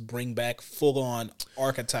if I just bring back full on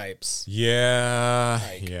archetypes. Yeah.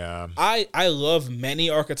 Like, yeah. I love many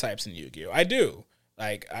archetypes in Yu-Gi-Oh. I do.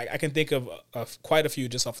 Like I can think of quite a few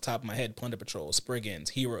just off the top of my head. Plunder Patrol,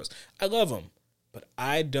 Spriggans, Heroes. I love them, but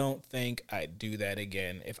I don't think I'd do that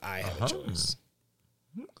again if I had a choice.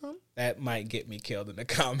 Okay. That might get me killed in the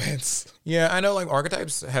comments. Yeah, I know. Like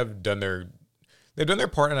archetypes have done their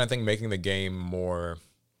part in I think making the game more.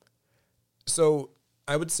 So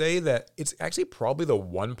I would say that it's actually probably the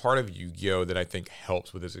one part of Yu-Gi-Oh that I think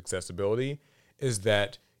helps with its accessibility is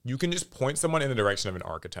that you can just point someone in the direction of an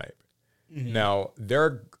archetype. Mm-hmm. Now there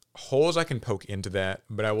are holes I can poke into that,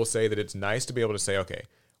 but I will say that it's nice to be able to say, okay,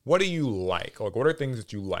 what do you like? Like, what are things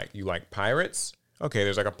that you like? You like pirates? Okay,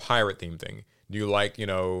 there's like a pirate theme thing. Do you like,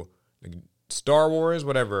 like Star Wars,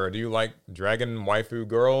 whatever? Do you like dragon waifu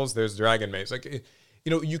girls? There's dragon mates. Like,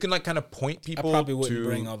 you can like kind of point people. I probably wouldn't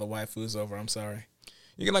bring all the waifus over. I'm sorry.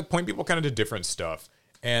 You can like point people kind of to different stuff,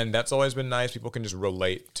 and that's always been nice. People can just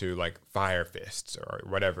relate to like Fire Fists or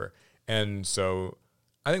whatever, and so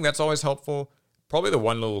I think that's always helpful. Probably the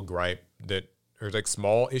one little gripe or like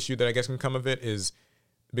small issue that I guess can come of it is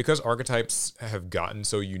because archetypes have gotten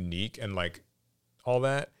so unique and like all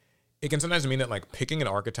that. It can sometimes mean that like picking an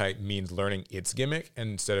archetype means learning its gimmick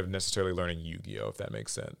instead of necessarily learning Yu-Gi-Oh, if that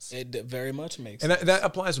makes sense. It very much makes sense. And that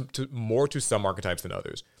applies more to some archetypes than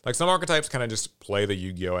others. Like some archetypes kind of just play the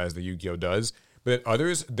Yu-Gi-Oh as the Yu-Gi-Oh does, but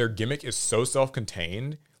others, their gimmick is so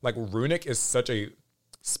self-contained. Like Runic is such a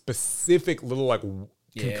specific little like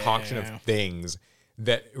concoction of things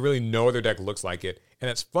that really no other deck looks like it. And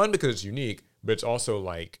it's fun because it's unique, but it's also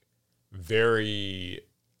like very...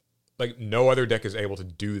 like no other deck is able to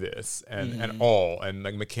do this and all and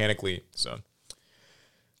like mechanically. So,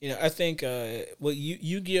 I think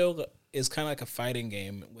Yu-Gi-Oh is kind of like a fighting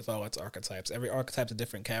game with all its archetypes. Every archetype's a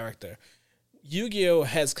different character. Yu-Gi-Oh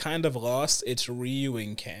has kind of lost its Ryu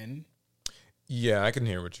and Ken. Yeah, I can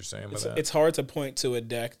hear what you're saying about that. It's hard to point to a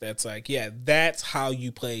deck that's like, yeah, that's how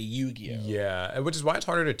you play Yu-Gi-Oh. Yeah, which is why it's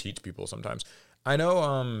harder to teach people sometimes. I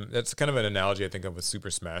know that's kind of an analogy I think of with Super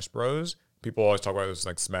Smash Bros. People always talk about this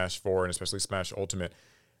like Smash 4 and especially Smash Ultimate.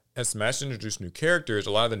 As Smash introduced new characters,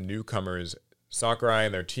 a lot of the newcomers, Sakurai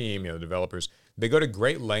and their team, the developers, they go to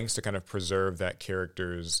great lengths to kind of preserve that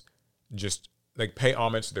character's just like pay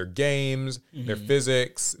homage to their games, their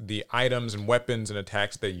physics, the items and weapons and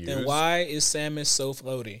attacks they use. Then why is Samus so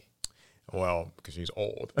floaty? Well, because she's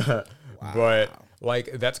old. Wow. But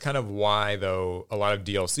like that's kind of why though a lot of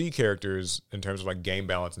DLC characters in terms of like game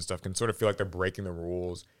balance and stuff can sort of feel like they're breaking the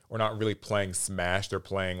rules or not really playing Smash. They're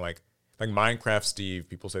playing like Minecraft Steve.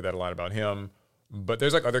 People say that a lot about him. But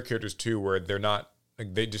there's like other characters too where they're not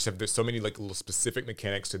like they just have there's so many like little specific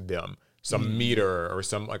mechanics to them, some meter or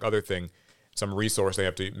some like other thing, some resource they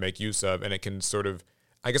have to make use of, and it can sort of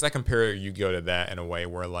I guess I compare Yu-Gi-Oh to that in a way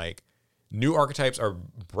where like new archetypes are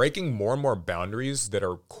breaking more and more boundaries that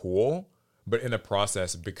are cool, but in the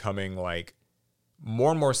process becoming like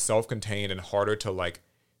more and more self-contained and harder to like,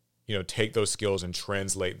 take those skills and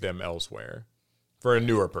translate them elsewhere. For a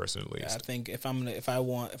newer person, at least. I think if I'm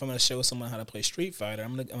gonna show someone how to play Street Fighter,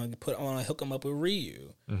 I'm gonna hook them up with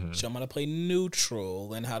Ryu, show them how to play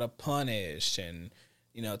neutral and how to punish and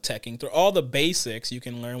teching through all the basics you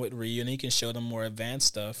can learn with Ryu, and you can show them more advanced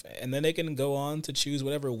stuff, and then they can go on to choose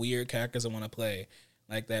whatever weird characters they want to play.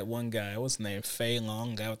 Like that one guy, what's his name? Fei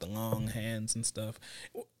Long, guy with the long hands and stuff.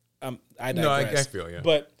 I digress. No, I feel you.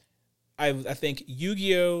 But I think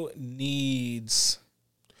Yu-Gi-Oh needs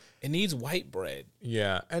white bread.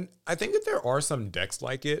 Yeah, and I think that there are some decks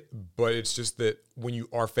like it, but it's just that when you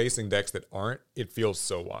are facing decks that aren't, it feels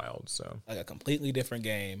so wild. So like a completely different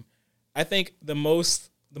game. I think the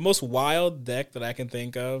most wild deck that I can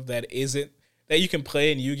think of that you can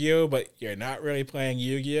play in Yu-Gi-Oh, but you're not really playing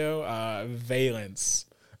Yu-Gi-Oh, Valence.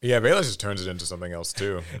 Yeah, Valence just turns it into something else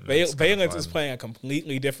too. Valence is playing a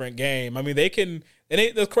completely different game. I mean, they can.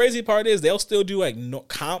 And the crazy part is they'll still do like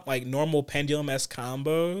normal pendulum-esque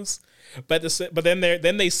combos, but then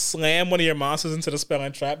they slam one of your monsters into the spell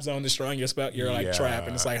and trap zone, destroying your spell. You're like trap,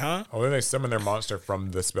 and it's like, huh? Oh, then they summon their monster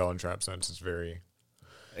from the spell and trap zone. It's very.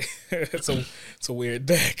 it's a weird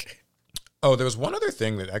deck. Oh, there was one other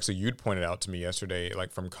thing that actually you'd pointed out to me yesterday,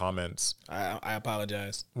 like from comments. I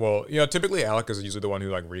apologize. Well, typically Alec is usually the one who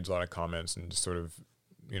like reads a lot of comments and just sort of,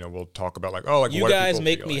 we'll talk about like, oh, like you what guys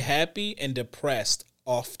make me happy and depressed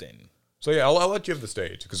often. So yeah, I'll let you have the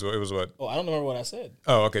stage because it was what. Oh, I don't remember what I said.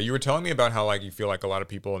 Oh, okay. You were telling me about how like you feel like a lot of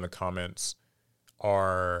people in the comments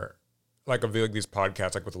are like of these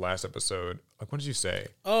podcasts, like with the last episode. Like, what did you say?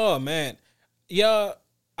 Oh man, yeah.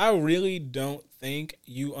 I really don't think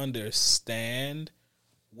you understand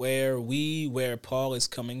where Paul is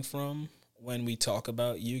coming from when we talk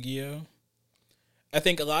about Yu-Gi-Oh. I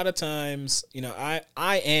think a lot of times,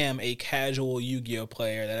 I am a casual Yu-Gi-Oh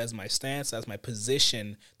player. That is my stance. That's my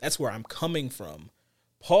position. That's where I'm coming from.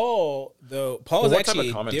 Paul is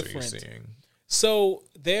actually different. So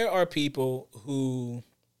there are people who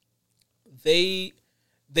they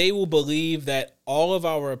will believe that all of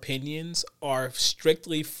our opinions are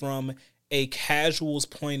strictly from a casual's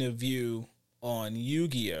point of view on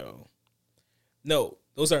Yu-Gi-Oh. No,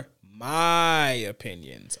 those are my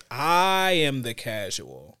opinions. I am the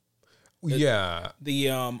casual. Yeah.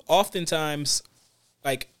 Oftentimes,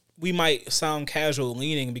 like, we might sound casual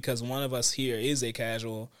leaning because one of us here is a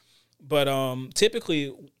casual, but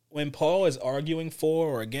typically when Paul is arguing for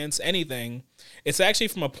or against anything, it's actually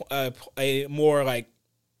from a more like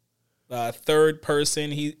third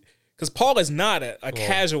person. Because Paul is not a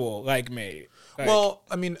casual like me. Like, well,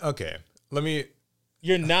 I mean, okay.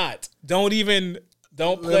 You're not. Don't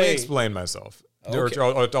play. Let me explain myself. Okay.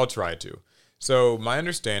 Or I'll try to. So my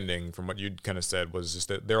understanding from what you kind of said was just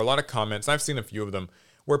that there are a lot of comments. I've seen a few of them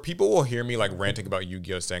where people will hear me like ranting about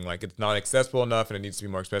Yu-Gi-Oh, saying like it's not accessible enough and it needs to be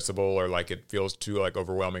more accessible, or like it feels too like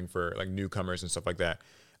overwhelming for like newcomers and stuff like that.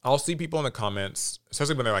 I'll see people in the comments,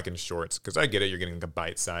 especially when they're like in shorts, because I get it, you're getting like a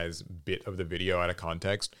bite-sized bit of the video out of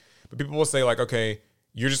context. But people will say like, okay,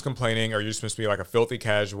 you're just complaining, or you're just supposed to be like a filthy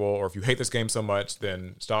casual, or if you hate this game so much,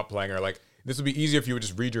 then stop playing, or like this would be easier if you would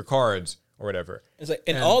just read your cards or whatever. It's like,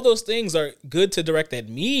 and all those things are good to direct at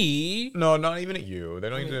me. No, not even at you. They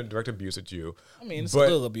don't need to direct abuse at you. I mean, it's a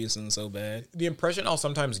little abuse isn't so bad. The impression I'll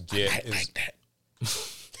sometimes get is like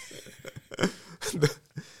that.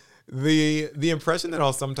 The impression that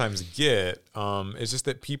I'll sometimes get is just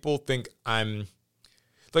that people think I'm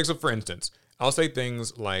like, so for instance, I'll say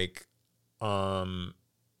things like,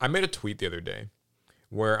 I made a tweet the other day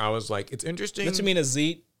where I was like, it's interesting. Don't you mean a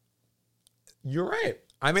zeet? You're right.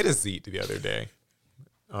 I made a zeet the other day.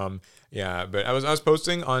 Yeah, but I was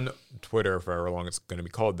posting on Twitter for however long it's going to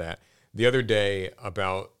be called that the other day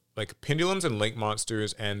about like pendulums and link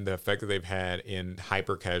monsters and the effect that they've had in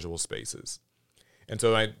hyper casual spaces. And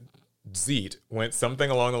so I zeet went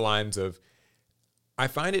something along the lines of, I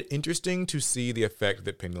find it interesting to see the effect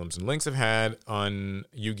that pendulums and links have had on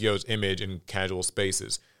Yu-Gi-Oh's image in casual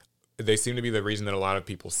spaces. They seem to be the reason that a lot of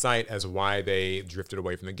people cite as why they drifted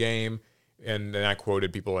away from the game. And then I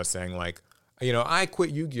quoted people as saying like, I quit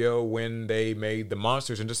Yu-Gi-Oh when they made the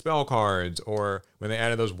monsters into spell cards, or when they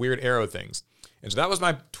added those weird arrow things. And so that was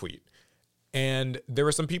my tweet. And there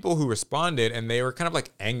were some people who responded and they were kind of like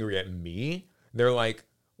angry at me. They're like,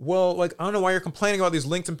 well, like, I don't know why you're complaining about these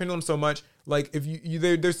links and pendulums so much. Like, if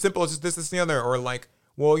they're simple, it's just this, and the other. Or like,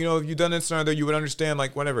 well, if you've done this and other, you would understand,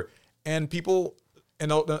 like, whatever. And people,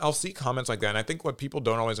 and I'll see comments like that. And I think what people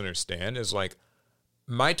don't always understand is, like,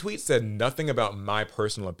 my tweet said nothing about my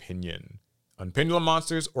personal opinion on pendulum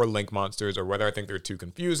monsters or link monsters, or whether I think they're too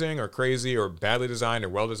confusing or crazy or badly designed or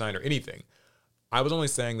well designed or anything. I was only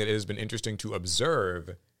saying that it has been interesting to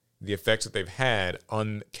observe the effects that they've had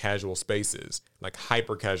on casual spaces, like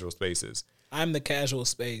hyper casual spaces. I'm the casual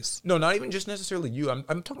space. No, not even just necessarily you. I'm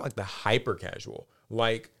talking like the hyper casual.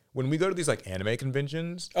 Like when we go to these like anime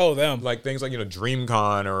conventions. Oh, them. Like things like,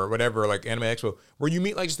 DreamCon or whatever, like Anime Expo, where you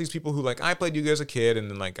meet like just these people who like, I played Yu-Gi-Oh! As a kid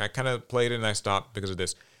and then like I kind of played it and I stopped because of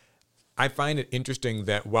this. I find it interesting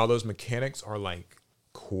that while those mechanics are like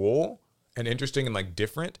cool and interesting and like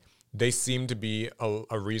different, they seem to be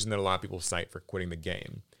a reason that a lot of people cite for quitting the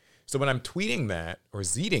game. So when I'm tweeting that or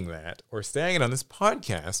zeeting that or saying it on this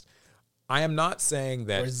podcast, I am not saying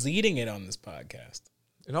that. Or zeeting it on this podcast.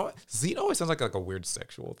 Zeet always sounds like a weird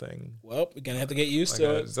sexual thing. Well, we're going to have to get used like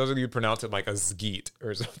to it. Sounds like you pronounce it like a skeet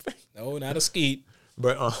or something. No, not a skeet.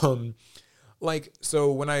 But,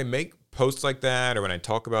 so when I make posts like that or when I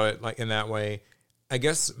talk about it like in that way, I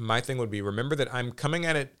guess my thing would be, remember that I'm coming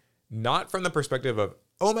at it not from the perspective of,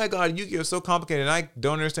 oh my God, Yu-Gi-Oh! Is so complicated and I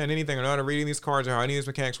don't understand anything or know how to reading these cards or how any of these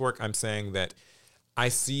mechanics work. I'm saying that I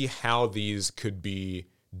see how these could be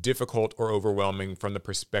difficult or overwhelming from the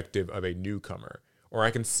perspective of a newcomer. Or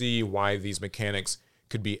I can see why these mechanics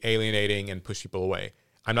could be alienating and push people away.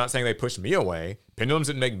 I'm not saying they pushed me away. Pendulums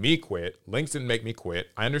didn't make me quit. Links didn't make me quit.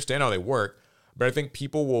 I understand how they work, but I think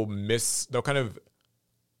people they'll kind of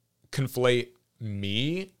conflate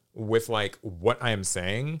me with like what I am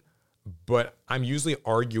saying, but I'm usually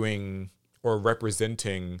arguing or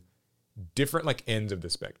representing different like ends of the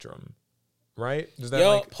spectrum. Right? Does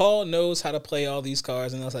that Paul knows how to play all these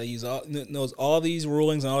cards and knows how to knows all these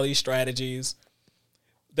rulings and all these strategies.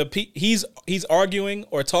 He's arguing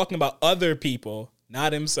or talking about other people,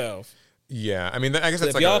 not himself. Yeah, I mean, I guess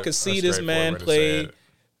that's if y'all could see this man play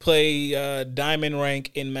diamond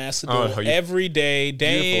rank in Master Duel every day,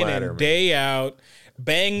 day in and day out,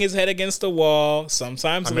 bang his head against the wall.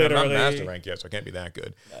 Sometimes literally. I'm not Master rank yet, so I can't be that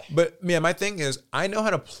good. But yeah, my thing is, I know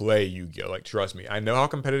how to play Yu-Gi-Oh. Like, trust me, I know how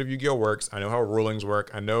competitive Yu-Gi-Oh works. I know how rulings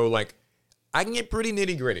work. I know like. I can get pretty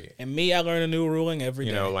nitty gritty. And me, I learn a new ruling every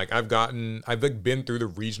day. Like I've like been through the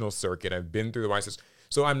regional circuit. I've been through the YCS.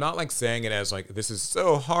 So I'm not like saying it as like, this is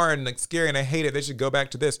so hard and like scary and I hate it. They should go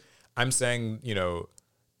back to this. I'm saying,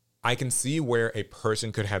 I can see where a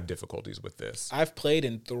person could have difficulties with this. I've played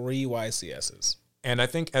in 3 YCSs. And I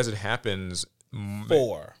think as it happens,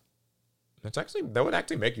 4. That would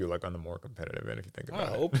actually make you like on the more competitive end if you think about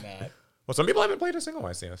it. I hope not. Well, some people haven't played a single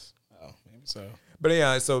YCS. Oh, maybe so. But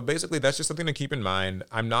yeah, so basically that's just something to keep in mind.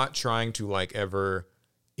 I'm not trying to like ever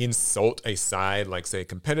insult a side, like say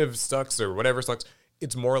competitive sucks or whatever sucks.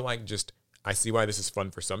 It's more like just, I see why this is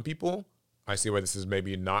fun for some people. I see why this is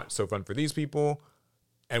maybe not so fun for these people.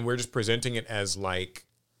 And we're just presenting it as like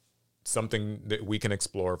something that we can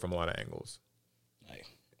explore from a lot of angles.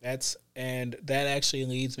 That actually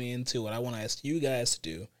leads me into what I want to ask you guys to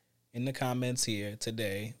do in the comments here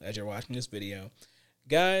today as you're watching this video.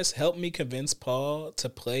 Guys, help me convince Paul to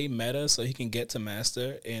play meta so he can get to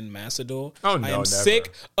Master in Master Duel. Oh, no, I am never.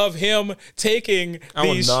 sick of him taking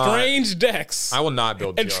these strange decks. I will not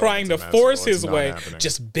build and trying to force his way. Happening.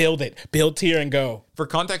 Just build it. Build tier and go. For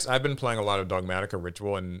context, I've been playing a lot of Dogmatica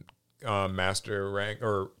Ritual and Master Rank,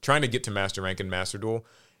 or trying to get to Master Rank in Master Duel.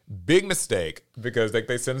 Big mistake, because like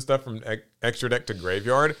they send stuff from extra deck to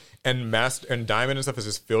graveyard, and Diamond and stuff is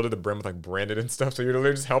just filled to the brim with like branded and stuff. So you're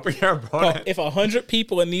literally just helping your opponent. Well, if 100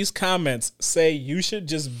 people in these comments say you should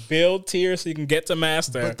just build tier so you can get to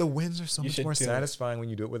Master, but the wins are so much more satisfying when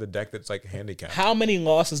you do it with a deck that's like handicapped. How many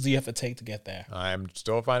losses do you have to take to get there? I'm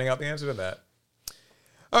still finding out the answer to that.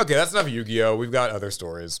 Okay, that's enough Yu-Gi-Oh. We've got other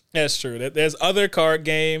stories. That's true. There's other card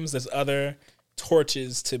games. There's other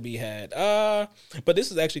torches to be had. But this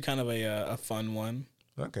is actually kind of a fun one.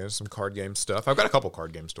 Okay, some card game stuff. I've got a couple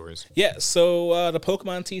card game stories. Yeah, so the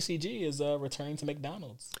Pokemon TCG is returning to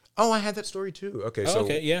McDonald's. Oh, I had that story too. Okay, so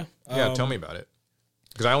yeah. Tell me about it.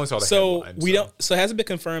 Because I only saw the headline. So it hasn't been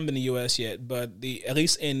confirmed in the US yet, but at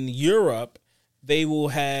least in Europe, they will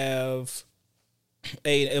have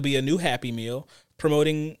it'll be a new Happy Meal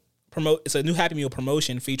it's a new Happy Meal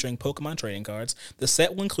promotion featuring Pokemon trading cards. The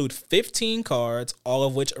set will include 15 cards, all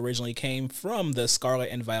of which originally came from the Scarlet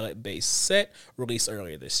and Violet base set released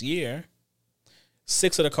earlier this year.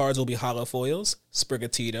 6 of the cards will be holo foils: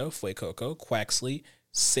 Sprigatito, Fuecoco, Quaxley,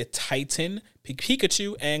 Cetitan,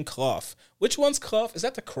 Pikachu, and Cloth. Which one's Cloth? Is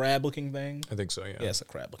that the crab-looking thing? I think so, yeah. Yeah, it's a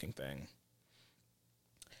crab-looking thing.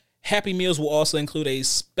 Happy Meals will also include a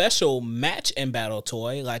special match and battle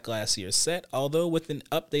toy like last year's set, although with an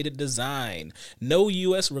updated design. No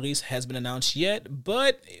U.S. release has been announced yet,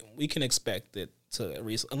 but we can expect it to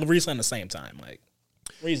release at the same time, like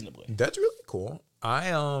reasonably. That's really cool.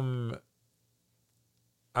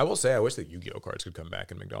 I will say I wish that Yu-Gi-Oh cards could come back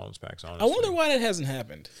in McDonald's packs, honestly. I wonder why that hasn't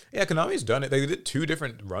happened. Yeah, Konami's done it. They did 2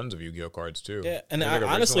 different runs of Yu-Gi-Oh cards, too. Yeah, and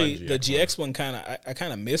honestly, the GX one I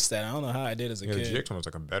kind of missed that. I don't know how I did as a kid. The GX one was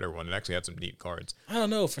like a better one. It actually had some neat cards. I don't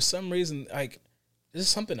know. For some reason, like, there's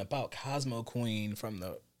something about Cosmo Queen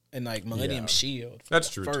and Millennium Shield. That's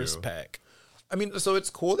true, first pack. I mean, so it's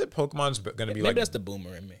cool that Pokemon's going to be Maybe that's the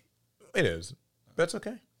boomer in me. It is. That's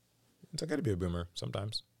okay. It's okay to be a boomer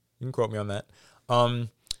sometimes. You can quote me on that.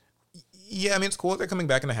 Yeah, I mean, it's cool that they're coming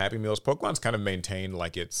back into Happy Meals. Pokemon's kind of maintained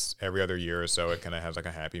like it's every other year or so. It kind of has like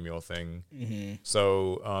a Happy Meal thing. Mm-hmm.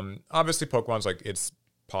 So obviously Pokemon's like, it's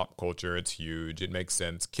pop culture. It's huge. It makes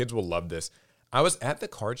sense. Kids will love this. I was at the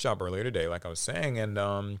card shop earlier today, like I was saying, and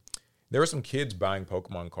there were some kids buying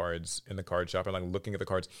Pokemon cards in the card shop and like looking at the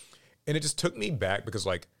cards. And it just took me back because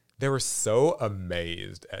like they were so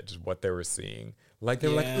amazed at just what they were seeing. Like they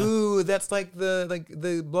were like, ooh, that's like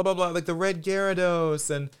the blah, blah, blah, like the red Gyarados.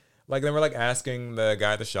 And like, they were like asking the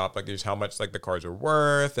guy at the shop, like, just how much like the cards are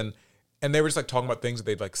worth. And they were just like talking about things that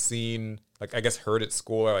they'd like seen, like I guess heard at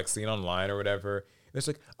school or like seen online or whatever. And it's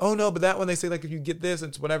like, oh no, but that one they say like, if you get this,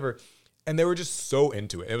 it's whatever. And they were just so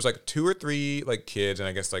into it. It was like 2 or 3 like kids and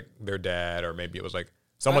I guess like their dad, or maybe it was like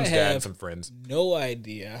someone's dad and some friends. No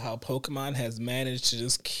idea how Pokemon has managed to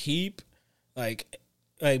just keep like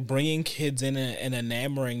bringing kids in and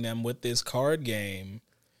enamoring them with this card game.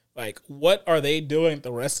 Like, what are they doing that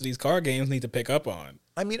the rest of these card games need to pick up on?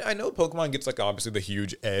 I mean, I know Pokemon gets, like, obviously the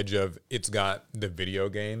huge edge of it's got the video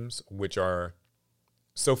games, which are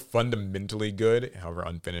so fundamentally good, however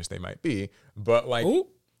unfinished they might be. But, like,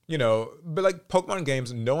 you know, but, like, Pokemon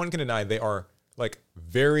games, no one can deny they are, like,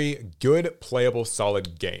 very good, playable,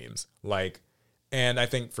 solid games. Like, and I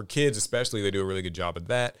think for kids especially, they do a really good job of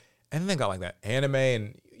that. And then they got, like, that anime,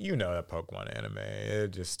 and you know that Pokemon anime.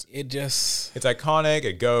 It's iconic.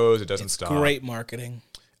 It goes. It doesn't stop. Great marketing.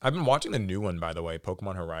 I've been watching the new one, by the way,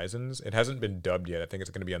 Pokemon Horizons. It hasn't been dubbed yet. I think it's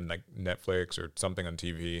going to be on like Netflix or something on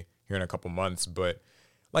TV here in a couple months. But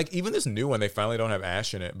like even this new one, they finally don't have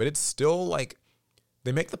Ash in it, but it's still like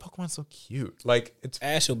they make the Pokemon so cute. Like it's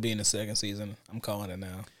Ash will be in the second season. I'm calling it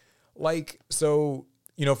now. Like so,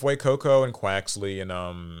 you know, Fuecoco and Quaxley and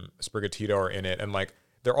Sprigatito are in it, and like.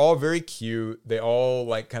 They're all very cute. They all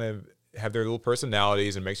like kind of have their little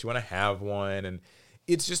personalities and makes you want to have one. And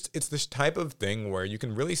it's this type of thing where you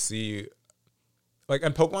can really see like,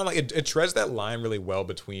 and Pokemon, like it treads that line really well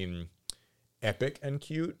between epic and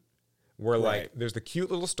cute, where like there's the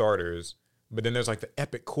cute little starters, but then there's like the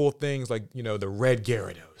epic cool things like, you know, the red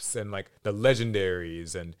Gyarados and like the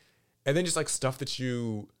legendaries and then just like stuff that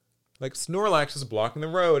you like Snorlax is blocking the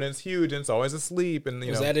road and it's huge and it's always asleep. And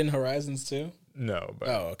you know, that in Horizons too? No, but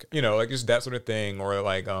okay. You know, like just that sort of thing, or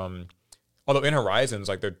like although in Horizons,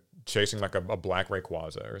 like they're chasing like a black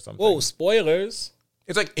Rayquaza or something. Whoa, spoilers!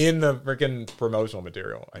 It's like in the freaking promotional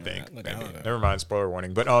material, I think. Maybe. Never mind, spoiler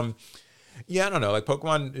warning. But yeah, I don't know. Like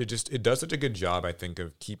Pokemon, it does such a good job, I think,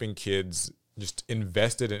 of keeping kids just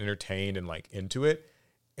invested and entertained and like into it.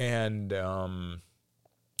 And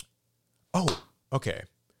okay.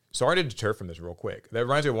 Sorry to deter from this real quick. That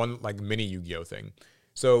reminds me of one like mini Yu-Gi-Oh thing.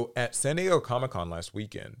 So at San Diego Comic-Con last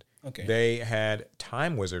weekend, they had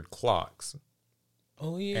Time Wizard clocks.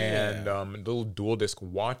 Oh, yeah. And little dual disc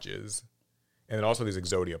watches. And then also these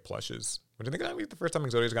Exodia plushes. Which I think that might be the first time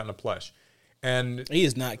Exodia's gotten a plush. And he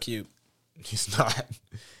is not cute. He's not.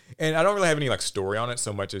 And I don't really have any like story on it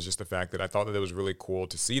so much as just the fact that I thought that it was really cool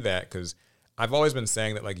to see that because I've always been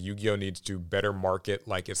saying that like Yu-Gi-Oh needs to better market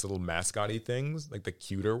like its little mascot-y things, like the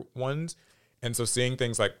cuter ones. And so seeing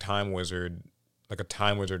things like Time Wizard, like a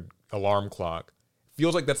Time Wizard alarm clock,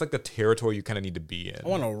 feels like that's like the territory you kind of need to be in. I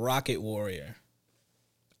want a Rocket Warrior.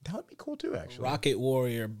 That would be cool too, actually. Rocket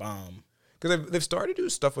Warrior bomb. Because they've started to do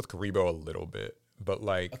stuff with Karibo a little bit, but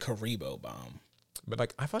like... A Karibo bomb. But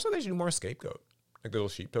like, I thought they should do more Scapegoat. Like the little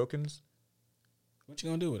sheep tokens. What you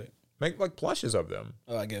gonna do with it? Make like plushes of them.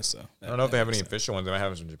 Oh, I guess so. I don't know if they have any official ones. They might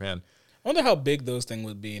have them from Japan. I wonder how big those things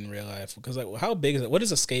would be in real life. Because like, how big is it? What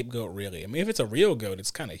is a scapegoat really? I mean, if it's a real goat,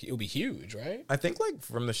 it'll be huge, right? I think like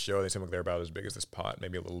from the show, they seem like they're about as big as this pot,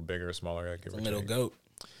 maybe a little bigger or smaller. Like, a little goat.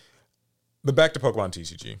 But back to Pokemon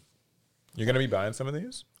TCG. You're gonna be buying some of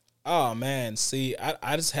these? Oh man, see,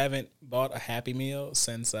 I just haven't bought a Happy Meal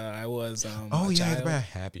since I was Oh a yeah, you have to buy child.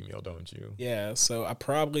 a Happy Meal, don't you? Yeah, so I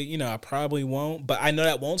probably won't, but I know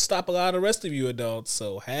that won't stop a lot of the rest of you adults.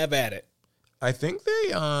 So have at it. I think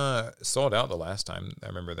they sold out the last time. I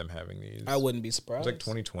remember them having these. I wouldn't be It was like surprised.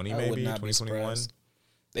 2020, I would maybe not be 2021. surprised.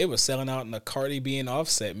 They were selling out in the Cardi B and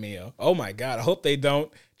Offset meal. Oh my god! I hope they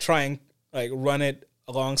don't try and like run it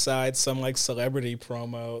alongside some like celebrity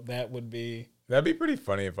promo. That'd be pretty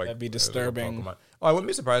funny if like That'd be it was like a disturbing. Pokemon. Oh, I wouldn't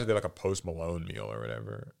be surprised if they had like a Post Malone meal or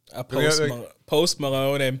whatever. A Like, Post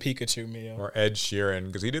Malone and Pikachu meal. or Ed Sheeran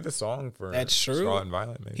because he did the song for That's true. Scarlet and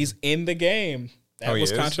Violet. Maybe. He's in the game. That Oh, he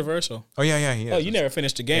was is? controversial. Oh yeah, he is. Oh, you never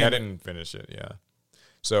finished the game. Yeah, I didn't finish it. Yeah.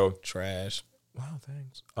 So Trash. wow,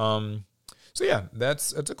 thanks. So yeah,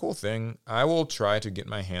 that's a cool thing. I will try to get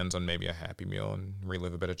my hands on maybe a Happy Meal and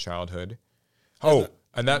relive a bit of childhood. Oh,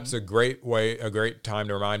 and that's a great time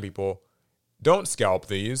to remind people: don't scalp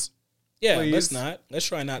these. Yeah, Please. let's not. Let's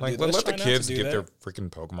try not to Like do that. let the Let's try not kids to do get that. their freaking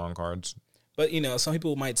Pokemon cards. But some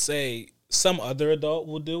people might say some other adult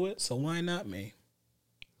will do it, so why not me?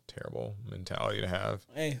 Terrible mentality to have.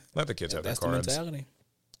 Hey, Let the kids have their that's the cards. mentality.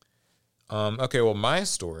 Okay, well, my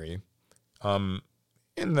story,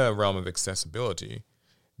 in the realm of accessibility,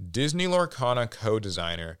 Disney Lorcana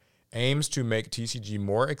co-designer aims to make TCG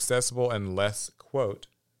more accessible and less, quote,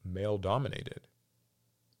 male-dominated.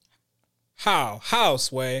 How,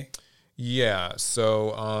 Sway? Yeah,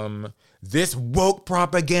 so this woke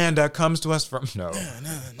propaganda comes to us from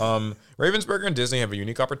Ravensburger and Disney have a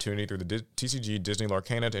unique opportunity through the TCG Disney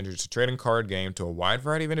Lorcana to introduce a trading card game to a wide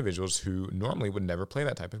variety of individuals who normally would never play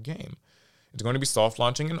that type of game. It's going to be soft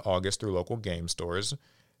launching in August through local game stores.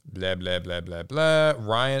 Blah blah blah blah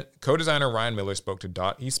blah. Co-designer Ryan Miller spoke to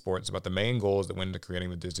Dot Esports about the main goals that went into creating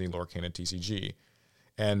the Disney Lorcana TCG,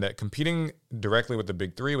 and that competing directly with the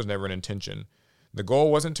big three was never an intention. The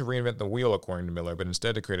goal wasn't to reinvent the wheel, according to Miller, but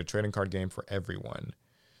instead to create a trading card game for everyone.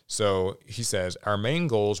 So he says, our main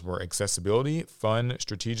goals were accessibility, fun,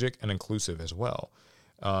 strategic, and inclusive as well.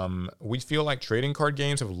 We feel like trading card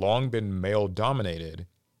games have long been male-dominated,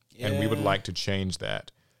 and we would like to change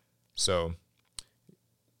that. So,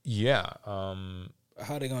 yeah. How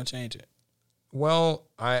are they going to change it? Well,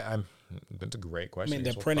 that's a great question. I mean,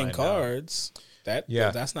 they're We'll printing find out. cards.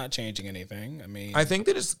 That's not changing anything. I mean, I think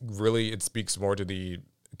that it speaks more to the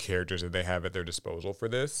characters that they have at their disposal for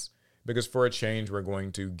this, because for a change, we're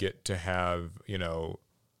going to get to have,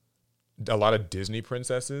 a lot of Disney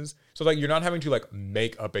princesses. So like, you're not having to like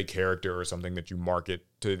make up a character or something that you market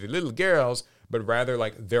to the little girls, but rather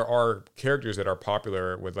like there are characters that are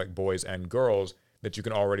popular with like boys and girls that you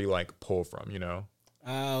can already like pull from,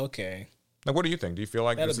 okay. Like, what do you think? Do you feel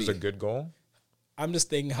like That'll this is a good goal? I'm just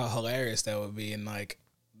thinking how hilarious that would be in like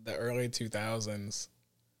the early 2000s,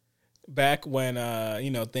 back when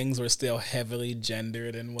things were still heavily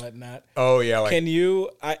gendered and whatnot. Oh yeah, like Can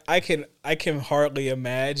you? I can hardly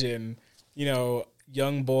imagine.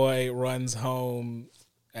 Young boy runs home.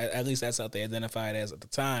 At least that's what they identified as at the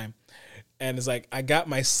time. And it's like, I got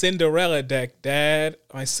my Cinderella deck, Dad.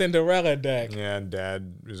 My Cinderella deck. yeah,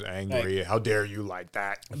 Dad is angry. How dare you like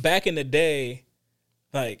that? Back in the day,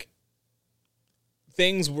 like,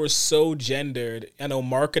 things were so gendered. I know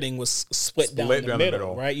marketing was split down the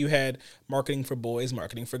middle, right? You had marketing for boys,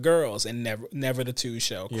 marketing for girls, and never the two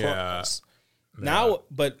shall cross. Yeah. Now,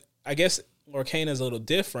 but I guess Lorcana is a little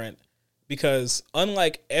different because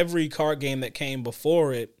unlike every card game that came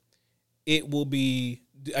before it, it will be,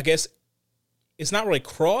 I guess, it's not really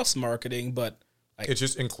cross marketing, but like, It's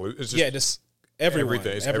just just everyone.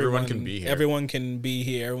 everything. Everyone can be here. Everyone can be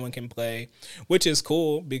here. Everyone can play, which is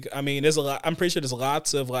cool. I mean, there's a lot. I'm pretty sure there's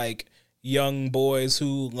lots of like young boys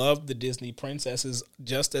who love the Disney princesses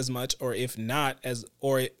just as much, or if not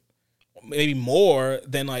or maybe more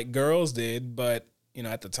than like girls did. But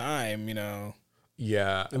at the time,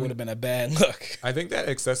 Yeah, it would have been a bad look. I think that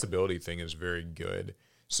accessibility thing is very good.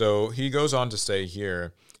 So he goes on to say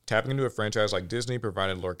here, tapping into a franchise like Disney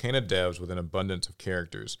provided Lorcana devs with an abundance of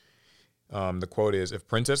characters. The quote is, if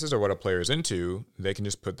princesses are what a player is into, they can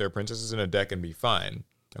just put their princesses in a deck and be fine,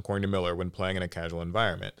 according to Miller, when playing in a casual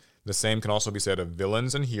environment. The same can also be said of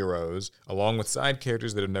villains and heroes, along with side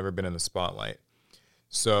characters that have never been in the spotlight.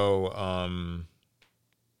 So,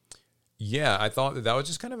 yeah, I thought that was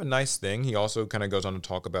just kind of a nice thing. He also kind of goes on to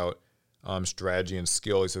talk about strategy and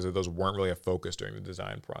skill. He says that those weren't really a focus during the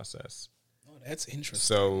design process. Oh, that's interesting.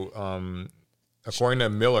 So, according to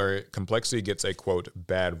Miller, complexity gets a, quote,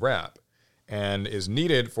 bad rap and is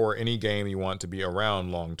needed for any game you want to be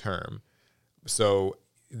around long term. So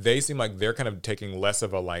they seem like they're kind of taking less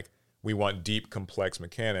of a, like, we want deep, complex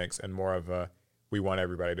mechanics and more of a, we want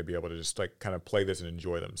everybody to be able to just like kind of play this and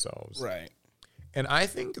enjoy themselves. Right. And I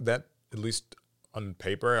think that, at least on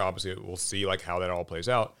paper, obviously we'll see like how that all plays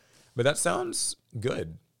out, but that sounds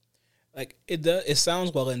good. Like it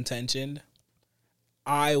sounds well intentioned.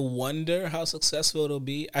 I wonder how successful it'll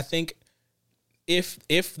be. I think if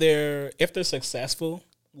they're successful,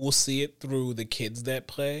 we'll see it through the kids that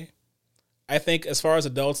play. I think as far as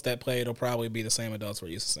adults that play, it'll probably be the same adults we're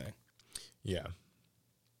used to seeing. Yeah.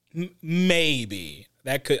 Maybe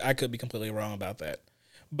I could be completely wrong about that,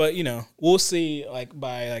 but we'll see. Like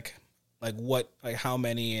by what how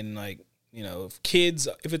many, and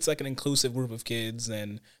if it's like an inclusive group of kids,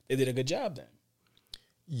 then they did a good job then.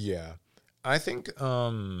 Yeah, I think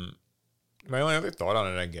my only other thought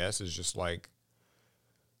on it, I guess, is just like,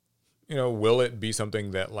 will it be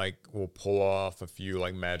something that like will pull off a few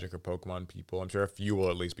like Magic or Pokemon people? I'm sure a few will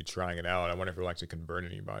at least be trying it out. I wonder if it'll actually convert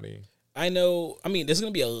anybody. I know. I mean, there's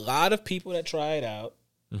going to be a lot of people that try it out,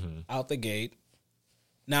 out the gate.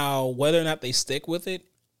 Now, whether or not they stick with it,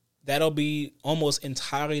 that'll be almost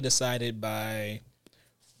entirely decided by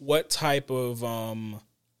what type of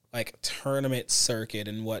tournament circuit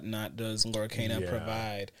and whatnot does Lorcana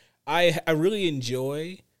provide. I really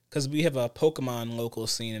enjoy, because we have a Pokemon local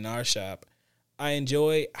scene in our shop. I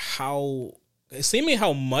enjoy how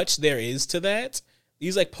much there is to that.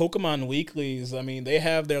 These like Pokemon weeklies, I mean, they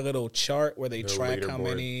have their little chart where they track how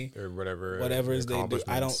many or whatever they do.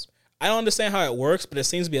 I don't understand how it works, but it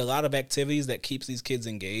seems to be a lot of activities that keeps these kids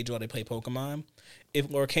engaged while they play Pokemon. If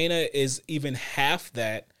Lorcana is even half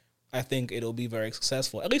that, I think it'll be very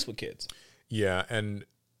successful, at least with kids. Yeah, and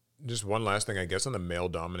just one last thing, I guess, on the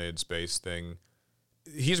male-dominated space thing.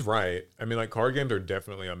 He's right. I mean, like, card games are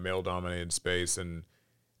definitely a male-dominated space, and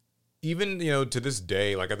even, to this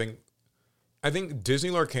day, like, I think Disney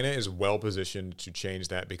Lorcana is well-positioned to change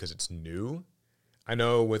that because it's new. I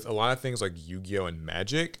know with a lot of things like Yu-Gi-Oh! And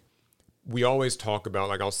Magic, we always talk about,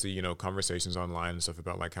 like, I'll see, conversations online and stuff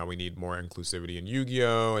about, like, how we need more inclusivity in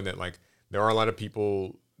Yu-Gi-Oh! And that, like, there are a lot of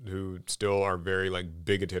people who still are very, like,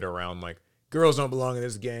 bigoted around, like, girls don't belong in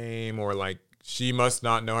this game, or, like, she must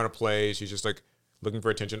not know how to play. She's just, like, looking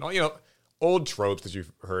for attention. Oh, old tropes that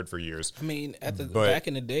you've heard for years. I mean, back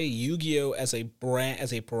in the day, Yu-Gi-Oh! as a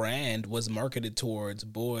brand was marketed towards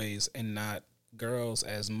boys and not girls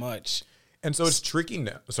as much. And so it's tricky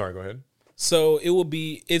now. Sorry, go ahead. So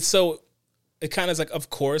it kind of is like, of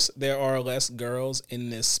course, there are less girls in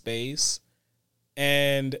this space,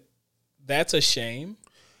 and that's a shame.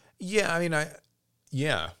 Yeah, I mean, I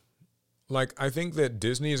think that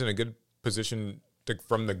Disney is in a good position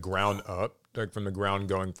from the ground up, like from the ground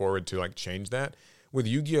going forward, to like change that. With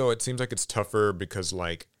Yu-Gi-Oh, it seems like it's tougher because,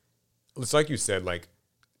 like, it's like you said, like,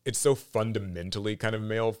 it's so fundamentally kind of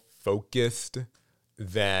male focused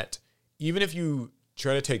that even if you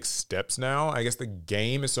try to take steps now, I guess the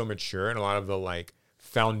game is so mature and a lot of the like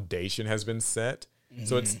foundation has been set. Mm-hmm.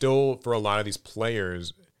 So it's still, for a lot of these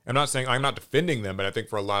players, I'm not defending them, but I think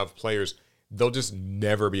for a lot of players, they'll just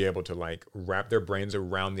never be able to like wrap their brains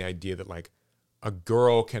around the idea that like a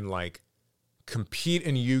girl can like compete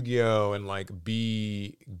in Yu-Gi-Oh! And like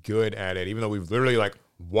be good at it, even though we've literally like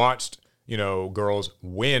watched, girls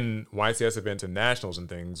win YCS events and nationals and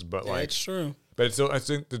things. But like, it's true. But it's still, I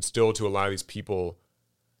think it's still, to a lot of these people,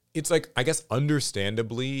 it's like, I guess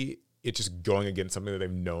understandably, it's just going against something that they've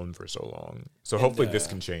known for so long. So hopefully this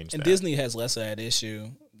can change and that. Disney has less of that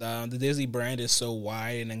issue. The Disney brand is so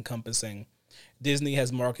wide and encompassing. Disney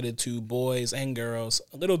has marketed to boys and girls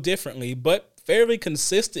a little differently, but fairly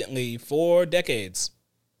consistently for decades.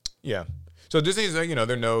 Yeah. So Disney's,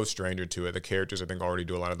 they're no stranger to it. The characters, I think, already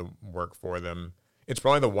do a lot of the work for them. It's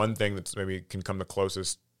probably the one thing that's maybe can come the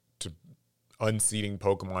closest to unseating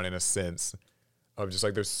Pokemon in a sense of just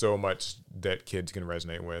like there's so much that kids can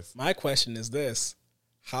resonate with. My question is this.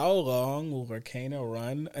 How long will Arcana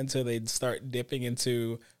run until they start dipping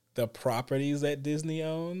into the properties that Disney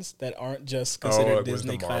owns that aren't just considered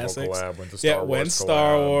Disney classics? When's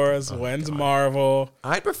Star Wars? When's Marvel?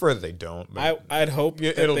 I'd prefer that they don't. But I'd hope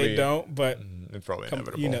that they don't, but it's probably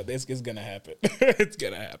inevitable. It's gonna happen. It's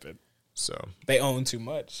gonna happen. So they own too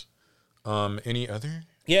much. Any other?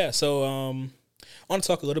 Yeah. So I want to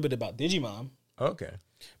talk a little bit about Digimon. Okay.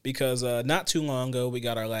 Because not too long ago we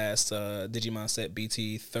got our last Digimon set,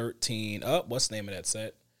 BT13. What's the name of that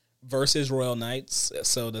set? Versus Royal Knights.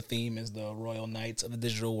 So the theme is the Royal Knights of the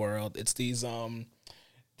digital world. It's these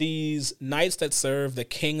knights that serve the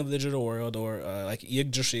king of the digital world, or like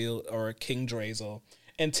Yggdrasil or King Drazel.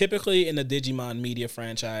 And typically in the Digimon media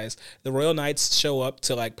franchise, the Royal Knights show up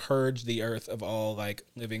to like purge the earth of all like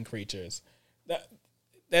living creatures.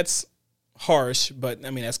 That's harsh, but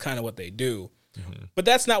I mean that's kind of what they do. Mm-hmm. But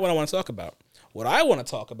that's not what I want to talk about. What I want to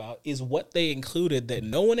talk about is what they included that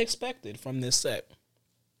no one expected from this set.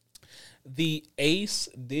 The Ace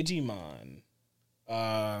Digimon.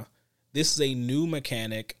 This is a new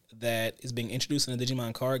mechanic that is being introduced in the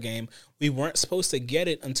Digimon card game. We weren't supposed to get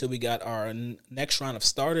it until we got our next round of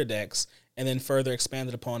starter decks, and then further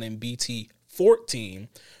expanded upon in BT 14.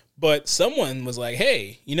 But someone was like,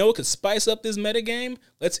 hey, you know what could spice up this metagame?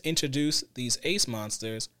 Let's introduce these Ace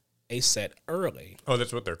monsters a set early. Oh,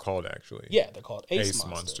 that's what they're called, actually. Yeah, they're called Ace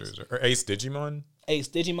monsters. Or Ace Digimon? Ace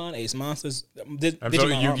Digimon, Ace monsters. I'm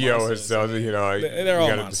sorry, Yu-Gi-Oh! They're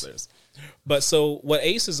all monsters. But so what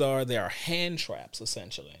Aces are, they are hand traps,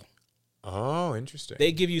 essentially. Oh, interesting.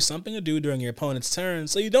 They give you something to do during your opponent's turn,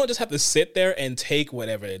 so you don't just have to sit there and take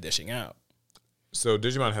whatever they're dishing out. So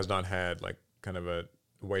Digimon has not had like kind of a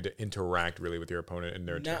way to interact really with your opponent in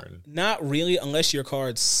their turn. Not really, unless your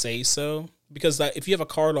cards say so. Because if you have a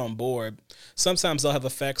card on board, sometimes they'll have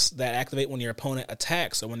effects that activate when your opponent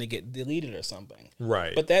attacks or when they get deleted or something.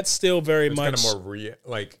 Right. But that's still very much kind of more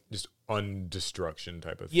like just undestruction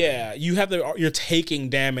type of thing. Yeah, you're taking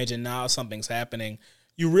damage and now something's happening.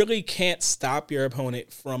 You really can't stop your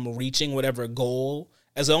opponent from reaching whatever goal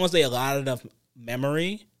as long as they allot enough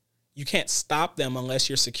memory. You can't stop them unless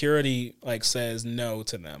your security says no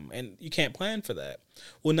to them, and you can't plan for that.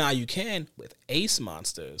 Well, now you can with Ace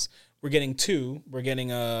monsters. We're getting two. We're getting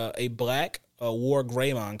a black War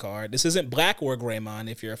Greymon card. This isn't Black War Greymon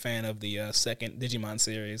if you're a fan of the second Digimon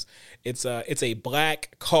series. It's a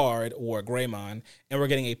black card War Greymon, and we're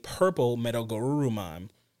getting a purple Metal Garurumon.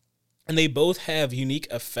 And they both have unique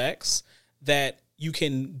effects that you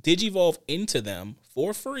can digivolve into them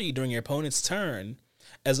for free during your opponent's turn,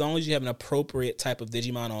 as long as you have an appropriate type of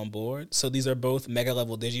Digimon on board. So these are both Mega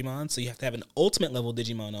level Digimon, so you have to have an Ultimate level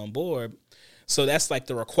Digimon on board. So that's like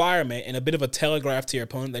the requirement and a bit of a telegraph to your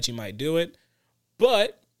opponent that you might do it.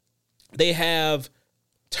 But they have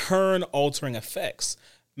turn-altering effects.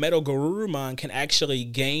 Metal Garurumon can actually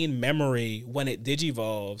gain memory when it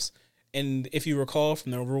digivolves. And if you recall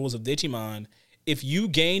from the rules of Digimon, if you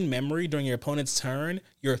gain memory during your opponent's turn,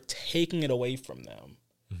 you're taking it away from them.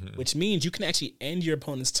 Which means you can actually end your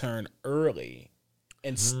opponent's turn early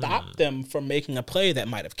and stop them from making a play that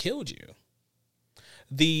might have killed you.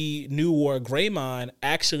 The new War Greymon,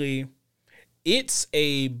 actually, it's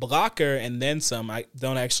a blocker and then some. I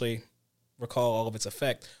don't actually recall all of its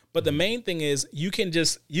effect. But the main thing is you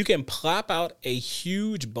can plop out a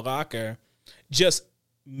huge blocker just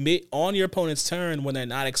on your opponent's turn when they're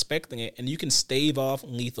not expecting it, and you can stave off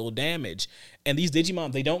lethal damage. And these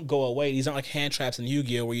Digimon, they don't go away. These aren't like hand traps in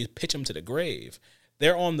Yu-Gi-Oh! Where you pitch them to the grave.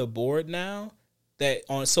 They're on the board now.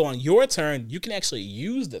 So on your turn, you can actually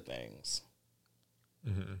use the things.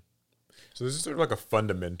 Mm-hmm. So this is sort of like a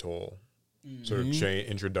fundamental sort of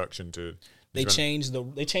introduction to. They changed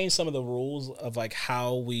some of the rules of like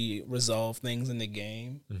how we resolve things in the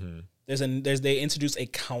game. Mm-hmm. They introduced a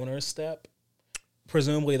counter step.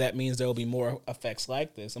 Presumably that means there will be more effects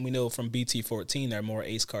like this. And we know from BT14 there are more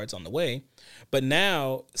ace cards on the way. But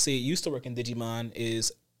now, see, it used to work in Digimon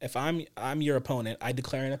is if I'm your opponent, I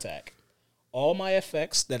declare an attack. All my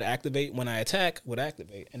effects that activate when I attack would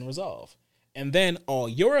activate and resolve. And then all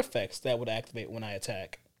your effects that would activate when I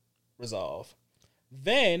attack resolve.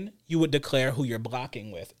 Then you would declare who you're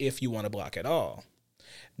blocking with if you want to block at all.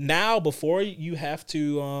 Now, before you have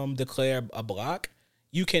to declare a block,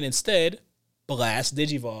 you can instead blast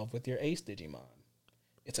Digivolve with your Ace Digimon.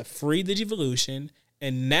 It's a free Digivolution,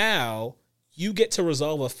 and now you get to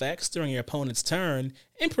resolve effects during your opponent's turn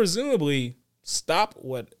and presumably stop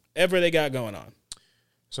whatever they got going on.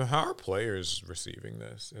 So how are players receiving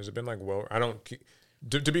this? Has it been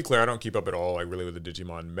to be clear, I don't keep up at all really with the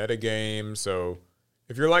Digimon metagame, so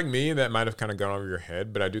if you're like me, that might have kind of gone over your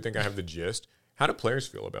head, but I do think I have the gist. How do players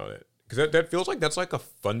feel about it? Because that feels like that's like a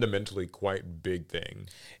fundamentally quite big thing.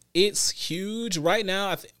 It's huge. Right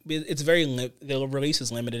now, it's the release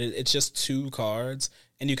is limited. It's just 2 cards,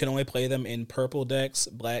 and you can only play them in purple decks,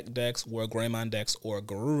 black decks, War Greymon decks, or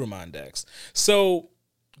Garurumon decks. So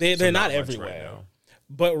they're not everywhere.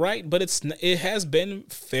 Right but it has been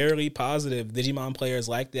fairly positive. Digimon players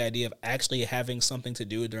like the idea of actually having something to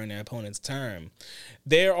do during their opponent's turn.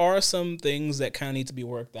 There are some things that kind of need to be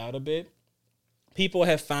worked out a bit. People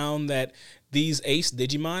have found that these Ace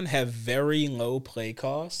Digimon have very low play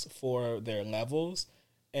costs for their levels,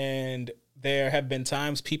 and there have been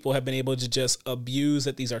times people have been able to just abuse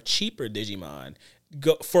that these are cheaper Digimon,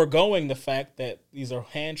 foregoing the fact that these are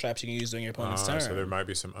hand traps you can use during your opponent's turn. So there might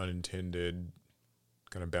be some unintended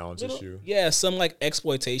kind of balance issue. Yeah, some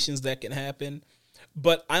exploitations that can happen.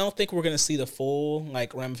 But I don't think we're going to see the full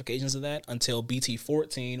ramifications of that until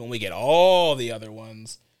BT14 when we get all the other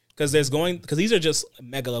ones. because these are just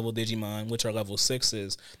mega level Digimon, which are level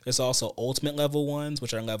 6s. There's also ultimate level ones,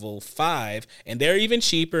 which are level 5, and they're even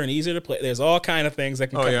cheaper and easier to play. There's all kind of things that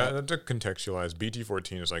can come up. To contextualize,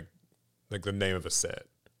 BT14 is like the name of a set.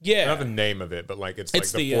 Yeah. Not the name of it, but it's like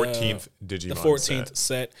the 14th Digimon the 14th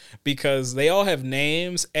set, because they all have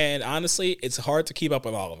names, and honestly, it's hard to keep up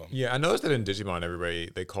with all of them. Yeah, I noticed that in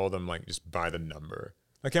Digimon, they call them just by the number.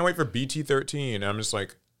 I can't wait for BT13. And I'm just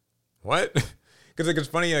like, what? Because it's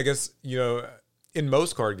funny, I guess, in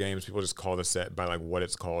most card games, people just call the set by what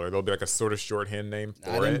it's called, or there'll be a sort of shorthand name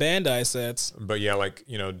for Not in it. Bandai sets. But yeah,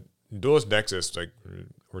 Duelist Nexus,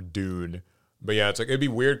 or Dune. But yeah, it's it'd be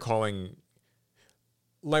weird calling,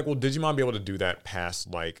 will Digimon be able to do that past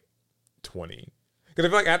 20? Because I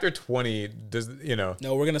feel after 20,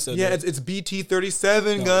 No, we're gonna still do it. It's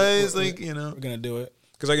BT37, guys. We're gonna do it.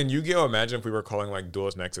 Because in Yu-Gi-Oh, imagine if we were calling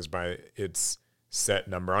Duelist Nexus by its set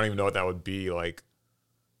number. I don't even know what that would be.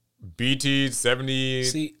 BT74.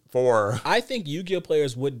 See, I think Yu-Gi-Oh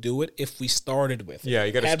players would do it if we started with it. Yeah,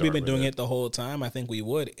 you got to start Had we been doing it the whole time, I think we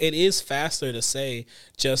would. It is faster to say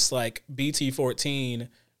just BT14.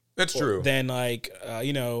 That's true. Than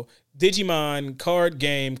Digimon card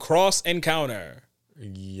game cross encounter.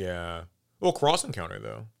 Yeah. Well, cross encounter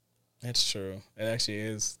though. That's true. It actually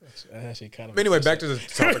is. That's actually kind of. But anyway, back to the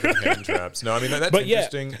topic of hand traps. No, I mean that's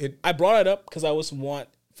interesting. Yeah, I brought it up because I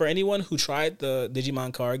for anyone who tried the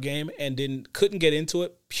Digimon card game and couldn't get into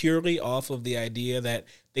it purely off of the idea that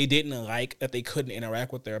they didn't like that they couldn't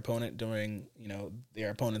interact with their opponent during their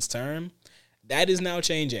opponent's turn. That is now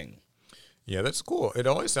changing. Yeah, that's cool. It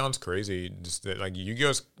always sounds crazy just that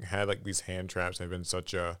Yu-Gi-Oh's had these hand traps have been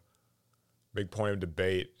such a big point of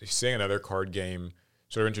debate. Seeing another card game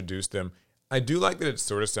sort of introduce them. I do like that it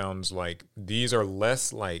sort of sounds like these are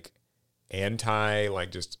less anti,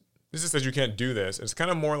 just this just says you can't do this. It's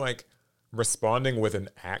kind of more responding with an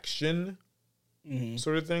action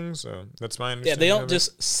sort of thing. So that's my understanding. Yeah, they don't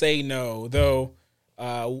just say no, though.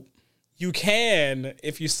 You can,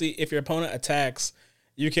 if your opponent attacks,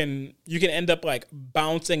 you can end up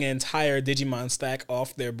bouncing an entire Digimon stack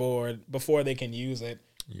off their board before they can use it.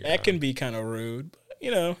 Yeah. That can be kind of rude.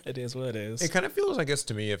 It is what it is. It kind of feels, I guess,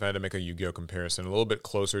 to me, if I had to make a Yu-Gi-Oh comparison, a little bit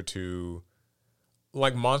closer to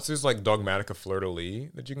monsters like Dogmatica Fleur-de-Lis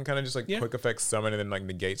that you can kind of just quick effect summon and then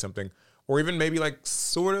negate something, or even maybe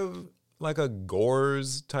sort of a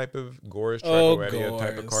Gore's Tragoedia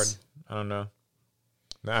type of card. I don't know.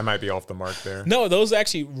 I might be off the mark there. No, those are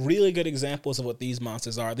actually really good examples of what these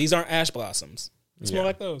monsters are. These aren't Ash Blossoms. It's more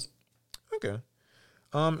like those. Okay.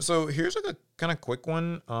 So here's a kind of quick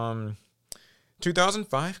one.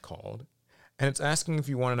 2005 called, and it's asking if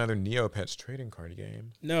you want another Neopets trading card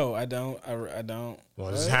game. No, I don't. I don't. Well,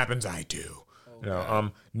 this happens, I do.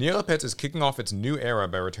 Neopets is kicking off its new era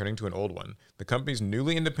by returning to an old one. The company's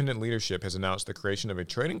newly independent leadership has announced the creation of a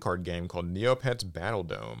trading card game called Neopets Battle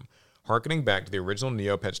Dome, harkening back to the original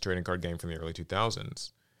Neopets trading card game from the early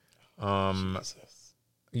 2000s.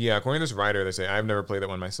 Yeah, according to this writer, they say, I've never played that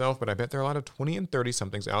one myself, but I bet there are a lot of 20 and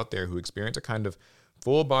 30-somethings out there who experience a kind of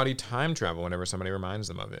full-body time travel whenever somebody reminds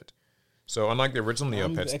them of it. So unlike the original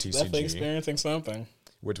Neopets TCG, definitely experiencing something,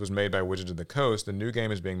 which was made by Wizards of the Coast, the new game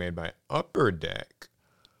is being made by Upper Deck.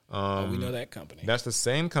 We know that company. That's the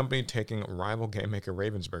same company taking rival game maker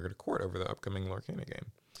Ravensburger to court over the upcoming Lorcana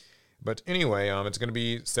game. But anyway, it's going to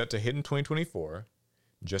be set to hit in 2024,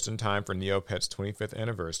 just in time for Neopets' 25th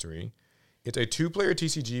anniversary. It's a 2-player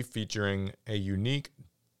TCG featuring a unique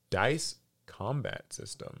dice combat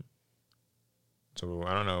system. So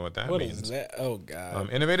I don't know what that means. What is that? Oh, God.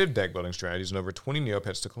 Innovative deck building strategies and over 20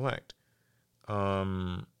 Neopets to collect.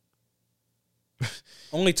 Only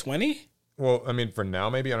 20? Well, I mean, for now,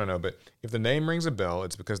 maybe, I don't know. But if the name rings a bell,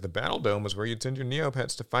 it's because the Battle Dome was where you'd send your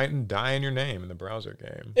Neopets to fight and die in your name in the browser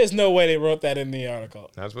game. There's no way they wrote that in the article.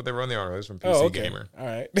 That's what they wrote in the article. It's from PC Gamer. All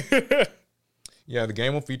right. Yeah, the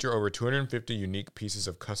game will feature over 250 unique pieces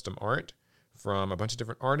of custom art from a bunch of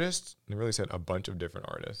different artists. They really said a bunch of different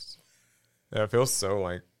artists. Yeah, it feels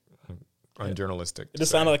so unjournalistic. It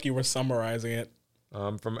just sounded like you were summarizing it.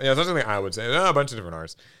 That's something I would say. A bunch of different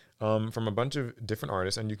artists. From a bunch of different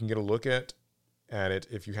artists, and you can get a look at it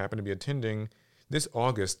if you happen to be attending this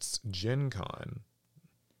August's Gen Con.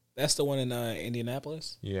 That's the one in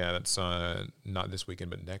Indianapolis? Yeah, that's not this weekend,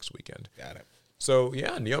 but next weekend. Got it. So,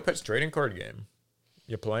 yeah, Neopets trading card game.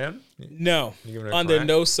 You playing? No. Under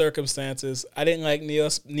no circumstances. I didn't like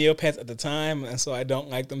Neopets at the time, and so I don't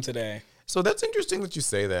like them today. So that's interesting that you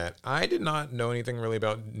say that. I did not know anything really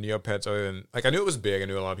about Neopets other than, I knew it was big. I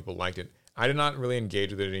knew a lot of people liked it. I did not really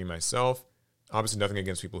engage with it any myself. Obviously, nothing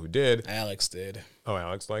against people who did. Alex did. Oh,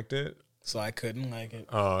 Alex liked it? so I couldn't like it.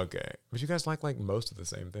 Oh, okay. But you guys like most of the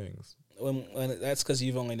same things. When that's because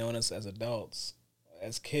you've only known us as adults.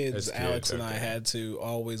 As kids, Alex and I had to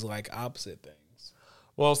always like opposite things.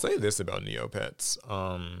 Well, I'll say this about Neopets.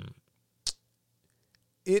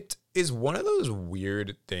 It is one of those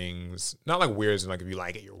weird things. Not like weird as in like if you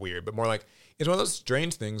like it, you're weird, but more like it's one of those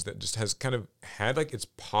strange things that just has kind of had like its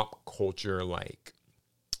pop culture like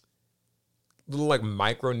little like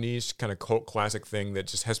micro niche kind of cult classic thing that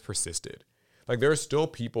just has persisted. Like there are still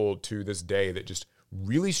people to this day that just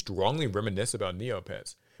really strongly reminisce about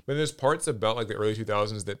Neopets. But there's parts about like the early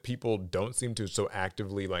 2000s that people don't seem to so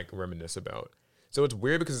actively like reminisce about. So it's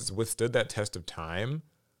weird because it's withstood that test of time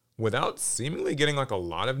without seemingly getting like a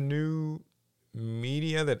lot of new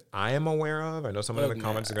media that I am aware of. I know someone in the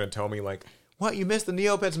comments is going to tell me like, what, you missed the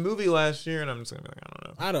Neopets movie last year? And I'm just going to be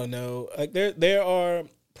like, I don't know. Like there are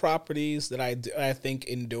properties that I think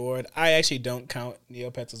endured. I actually don't count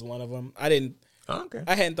Neopets as one of them. I didn't. Oh, okay.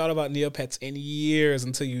 I hadn't thought about Neopets in years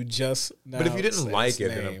until you just now. But if you didn't like it,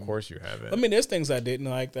 then of course you haven't. I mean, there's things I didn't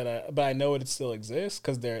like but I know it still exists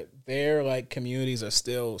because their like communities are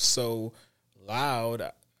still so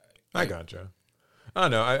loud. I gotcha. I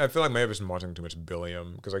don't know. I feel like maybe I've just been watching too much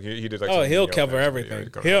Billiam because like he did like. Oh, he'll cover everything.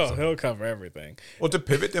 He'll cover everything. Well, to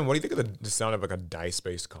pivot, then, what do you think of the sound of like a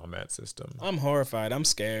dice-based combat system? I'm horrified. I'm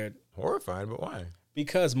scared. Horrified, but why?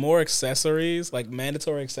 Because more accessories, like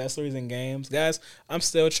mandatory accessories in games, guys. I'm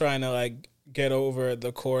still trying to like get over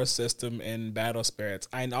the core system in Battle Spirits.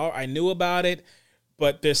 I knew about it,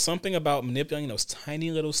 but there's something about manipulating those tiny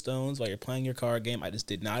little stones while you're playing your card game. I just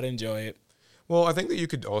did not enjoy it. Well, I think that you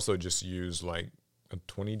could also just use like a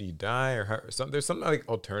 20D die or something. There's something like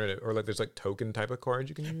alternative or like there's like token type of cards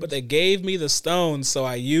you can use. But they gave me the stones, so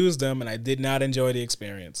I used them, and I did not enjoy the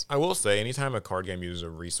experience. I will say, anytime a card game uses a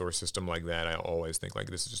resource system like that, I always think like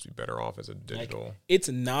this would just be better off as a digital. Like, it's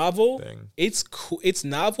novel. Thing. It's cool. It's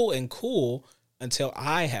novel and cool until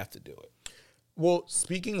I have to do it. Well,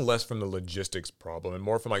 speaking less from the logistics problem and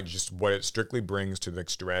more from like just what it strictly brings to the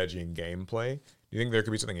strategy and gameplay, do you think there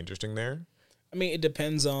could be something interesting there? I mean, it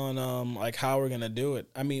depends on like how we're gonna do it.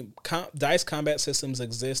 I mean, dice combat systems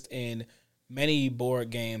exist in many board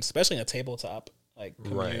games, especially in a tabletop like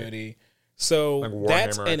community. Right. So like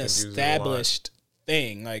that's an established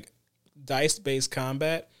thing, like dice-based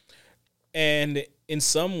combat. And in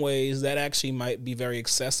some ways, that actually might be very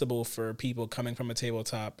accessible for people coming from a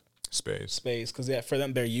tabletop space. Because for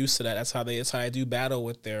them, they're used to that. That's how they do battle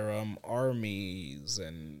with their armies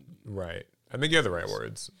and. Right. I think you have the right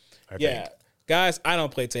words. I think. Guys, I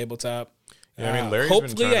don't play tabletop. Yeah, I mean, Larry's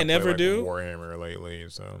hopefully been trying to I never play, like, do Warhammer lately,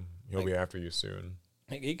 so he'll be after you soon.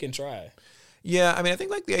 He can try. Yeah, I mean, I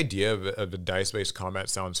think like the idea of the dice-based combat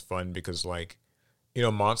sounds fun because like, you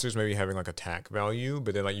know, monsters maybe having like attack value,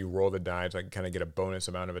 but then like you roll the dice, like kind of get a bonus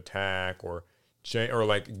amount of attack or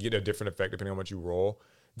like get a different effect depending on what you roll.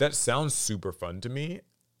 That sounds super fun to me.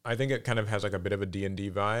 I think it kind of has like a bit of a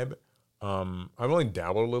D&D vibe. I've only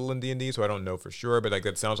dabbled a little in D&D, so I don't know for sure, but like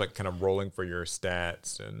that sounds like kind of rolling for your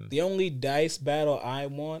stats. And the only dice battle I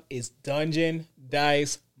want is Dungeon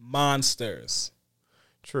Dice Monsters.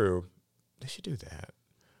 True. They should do that.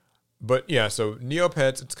 But yeah, so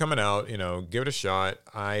Neopets, it's coming out, you know, give it a shot.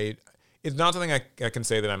 It's not something I can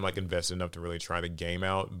say that I'm like invested enough to really try the game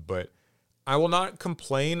out, but I will not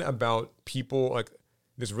complain about people like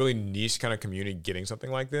this really niche kind of community getting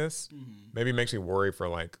something like this. Mm-hmm. Maybe it makes me worry for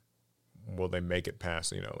like, will they make it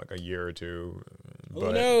past, you know, like a year or two?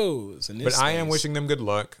 Who knows? But I am wishing them good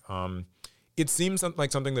luck. It seems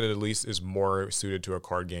like something that at least is more suited to a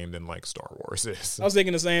card game than like Star Wars is. I was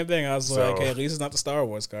thinking the same thing. I was like, hey, at least it's not the Star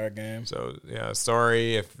Wars card game. So yeah,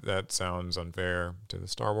 sorry if that sounds unfair to the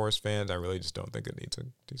Star Wars fans. I really just don't think it needs a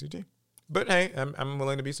TCG. But hey, I'm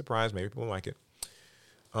willing to be surprised. Maybe people like it.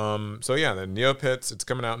 So yeah, the Neopets, it's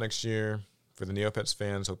coming out next year. For the Neopets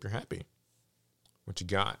fans, hope you're happy. What you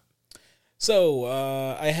got? So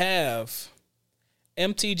I have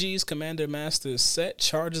MTG's Commander Masters set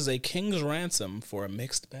charges a king's ransom for a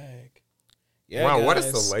mixed bag. Yeah, wow, guys, what a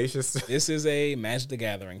salacious. This is a Magic the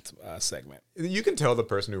Gathering segment. You can tell the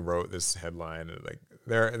person who wrote this headline, like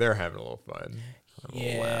they're having a little fun.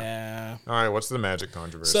 Yeah. All right, what's the Magic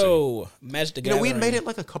controversy? So Magic the Gathering. We made it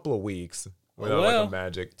like a couple of weeks. Without like a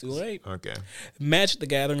Magic. Too late. Okay. Magic the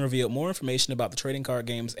Gathering revealed more information about the trading card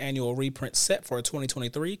game's annual reprint set for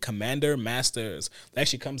 2023 Commander Masters. It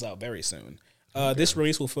actually comes out very soon. This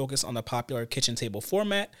release will focus on the popular kitchen table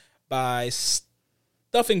format by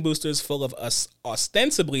stuffing boosters full of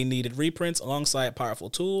ostensibly needed reprints alongside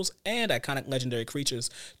powerful tools and iconic legendary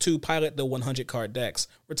creatures to pilot the 100 card decks.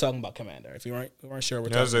 We're talking about Commander. If you weren't sure, we're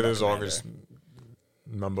talking about Commander.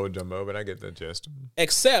 mumbo jumbo, but I get the gist.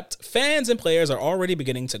 Except fans and players are already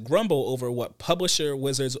beginning to grumble over what publisher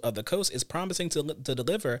Wizards of the Coast is promising to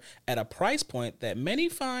deliver at a price point that many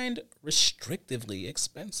find restrictively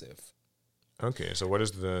expensive. Okay, so what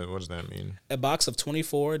does that mean? A box of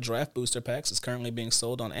 24 draft booster packs is currently being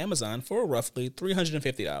sold on Amazon for roughly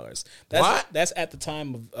 $350. That's at the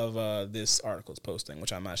time of this article's posting,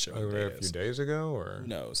 which I'm not sure. A few days ago, or who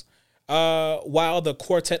knows? While the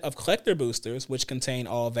quartet of collector boosters, which contain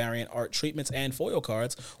all variant art treatments and foil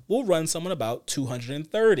cards, will run someone about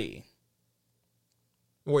 $230.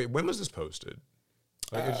 Wait, when was this posted?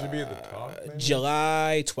 Like it should be at the top. Maybe?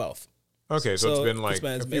 July 12th. Okay, so it's been like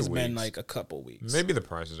it's been like a couple weeks. Maybe the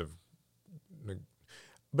prices have.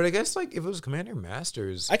 But I guess like if it was Commander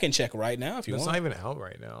Masters, I can check right now if you want. It's not even out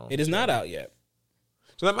right now. It is not out yet.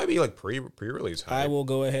 So that might be like pre-release hype. I will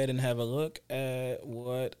go ahead and have a look at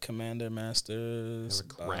what Commander Masters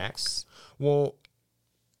cracks. Well,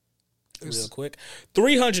 real quick,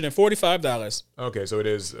 $345. Okay, so it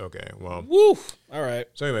is okay. Well, woo. All right.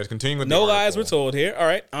 So, anyways, continuing with no lies were told here. All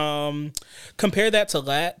right. Compare that to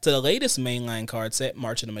the latest mainline card set,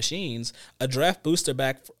 March of the Machines. A draft booster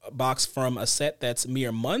box from a set that's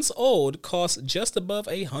mere months old costs just above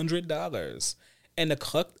 $100, and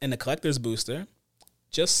the collector's booster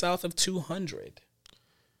just south of $200.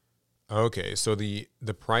 Okay, so the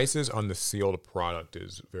prices on the sealed product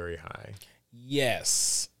is very high.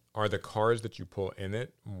 Yes. Are the cards that you pull in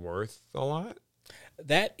it worth a lot?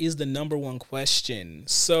 That is the number one question.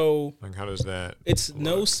 So, like, how does that? It's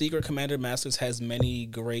no secret Commander Masters has many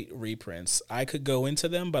great reprints. I could go into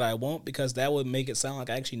them, but I won't because that would make it sound like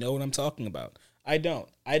I actually know what I'm talking about. I don't.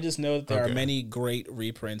 I just know that there are many great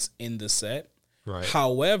reprints in the set. Right.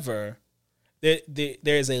 However,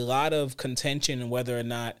 there's a lot of contention on whether or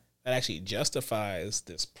not that actually justifies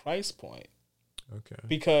this price point. Okay.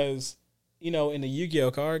 Because, in the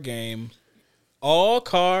Yu-Gi-Oh card game, all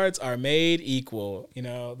cards are made equal.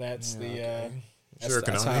 That's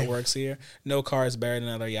that's how it works here. No card's better than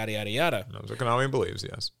another, yada, yada, yada. That's what Konami believes,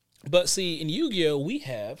 yes. But see, in Yu-Gi-Oh, we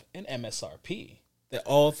have an MSRP that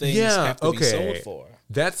all things have to be sold for.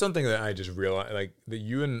 That's something that I just realized. Like,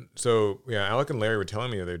 Alec and Larry were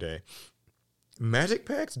telling me the other day, Magic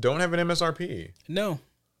packs don't have an MSRP. No.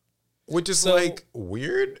 Which is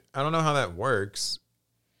weird. I don't know how that works.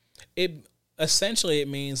 It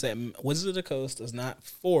means that Wizards of the Coast does not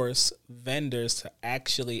force vendors to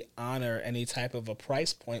actually honor any type of a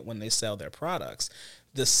price point when they sell their products.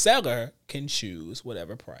 The seller can choose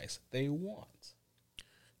whatever price they want.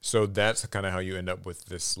 So that's kind of how you end up with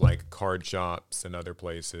this, like, card shops and other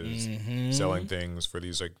places selling things for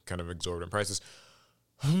these like kind of exorbitant prices.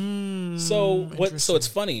 So it's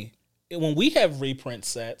funny. When we have reprint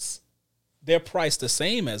sets, they're priced the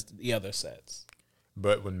same as the other sets.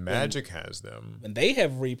 But when Magic has them, when they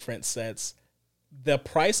have reprint sets, the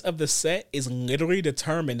price of the set is literally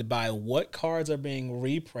determined by what cards are being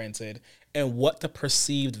reprinted and what the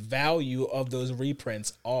perceived value of those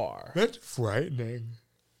reprints are. That's frightening.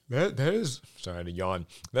 That is, sorry to yawn.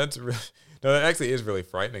 That actually is really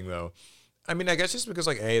frightening, though. I mean, I guess just because,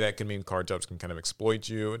 that can mean card shops can kind of exploit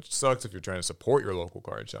you. It sucks if you're trying to support your local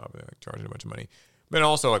card shop and they're charging a bunch of money. But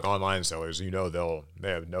also, online sellers, they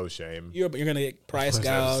have no shame. You're going to get price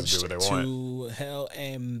gouged to hell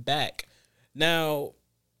and back. Now,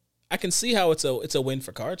 I can see how it's a win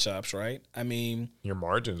for card shops, right? I mean, your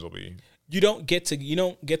margins will be. You don't get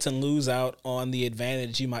to lose out on the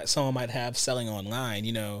advantage someone might have selling online.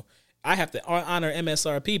 I have to honor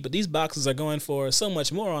MSRP, but these boxes are going for so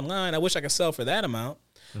much more online. I wish I could sell for that amount.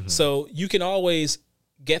 Mm-hmm. So you can always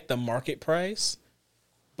get the market price,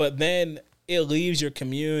 but then it leaves your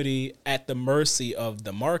community at the mercy of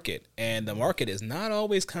the market. And the market is not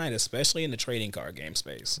always kind, especially in the trading card game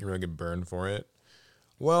space. You're going to get burned for it.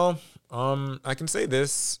 Well, I can say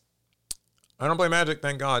this. I don't play Magic,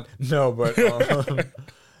 thank God. No, but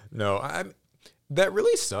no, that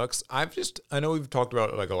really sucks. I know we've talked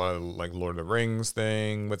about a lot of Lord of the Rings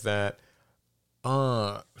thing with that.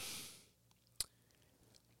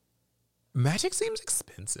 Magic seems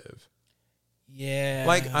expensive. Yeah.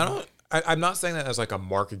 I'm not saying that as a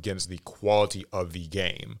mark against the quality of the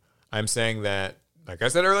game. I'm saying that, like I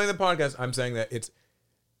said earlier in the podcast, I'm saying that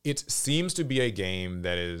it seems to be a game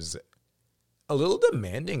that is a little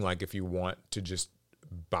demanding, if you want to just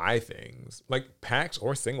buy things, like packs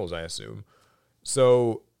or singles, I assume.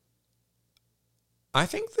 So I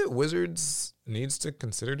think that Wizards needs to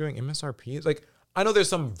consider doing MSRPs. I know there's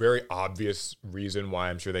some very obvious reason why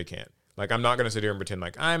I'm sure they can't. I'm not going to sit here and pretend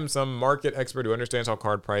I'm some market expert who understands how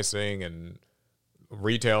card pricing and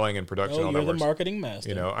retailing and production all that works. You're the marketing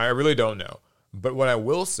master. I really don't know. But what I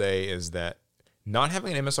will say is that not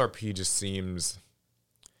having an MSRP just seems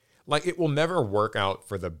like it will never work out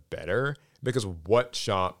for the better, because what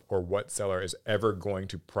shop or what seller is ever going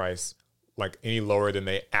to price like any lower than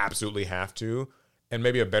they absolutely have to? And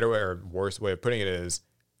maybe a better way or worse way of putting it is,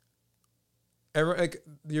 the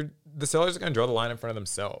sellers are going to draw the line in front of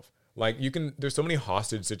themselves. Like there's so many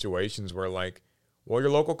hostage situations where like, well, your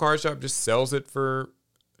local card shop just sells it for,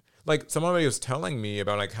 like somebody was telling me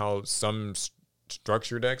about like how some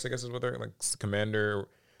structure decks, I guess is what they're like, commander,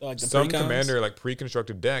 Like some commander like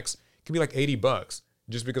pre-constructed decks can be like $80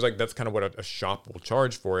 just because like that's kind of what a shop will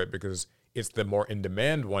charge for it, because it's the more in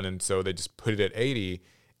demand one, and so they just put it at 80.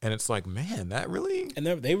 And it's like, man, that really... And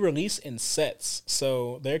they release in sets.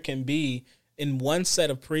 So there can be, in one set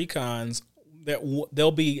of precons,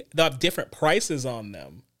 they'll have different prices on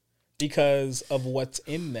them because of what's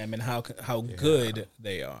in them and how good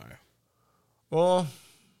they are. Well,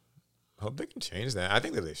 hope they can change that. I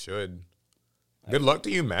think that they should. Good luck to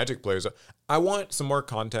you Magic players. I want some more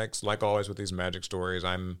context, like always with these Magic stories.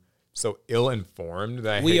 I'm so ill-informed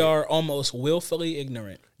that we are almost willfully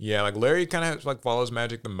ignorant. Yeah, like Larry kind of like follows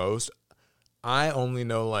Magic the most. I only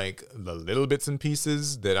know like the little bits and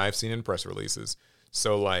pieces that I've seen in press releases.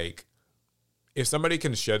 So like, if somebody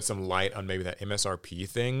can shed some light on maybe that MSRP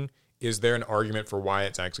thing, is there an argument for why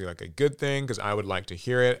it's actually like a good thing? Because I would like to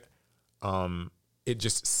hear it. It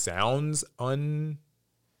just sounds sounds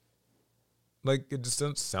like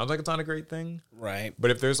it's not a great thing. Right. But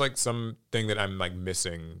if there's like something that I'm like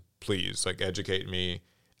missing, please like educate me.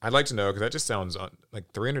 I'd like to know, because that just sounds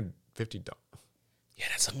like $350. Yeah,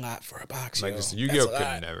 that's a lot for a box. Like just Yu-Gi-Oh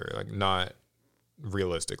could never, like, not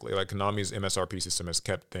realistically. Like Konami's MSRP system has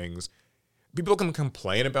kept things. People can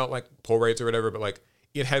complain about like pull rates or whatever, but like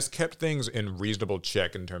it has kept things in reasonable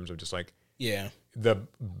check in terms of just like, yeah, the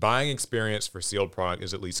buying experience for sealed product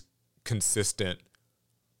is at least consistent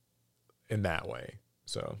in that way.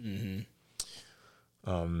 So,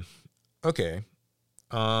 okay.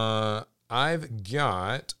 I've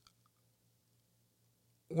got,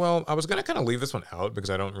 well, I was going to kind of leave this one out because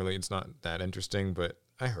it's not that interesting, but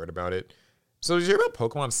I heard about it. So did you hear about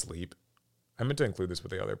Pokemon Sleep? I meant to include this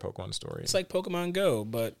with the other Pokemon story. It's like Pokemon Go,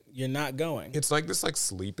 but you're not going. It's like this like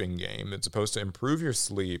sleeping game. It's supposed to improve your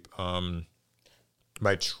sleep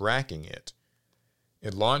by tracking it.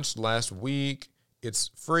 It launched last week.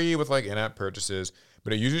 It's free with like in-app purchases,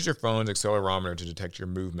 but it uses your phone's accelerometer to detect your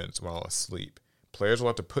movements while asleep. Players will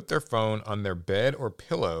have to put their phone on their bed or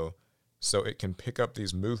pillow so it can pick up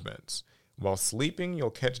these movements. While sleeping,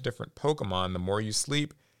 you'll catch different Pokemon. The more you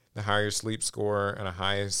sleep, the higher your sleep score, and a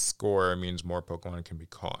high score means more Pokemon can be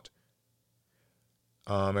caught.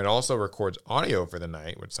 It also records audio for the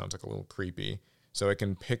night, which sounds like a little creepy. So it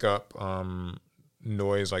can pick up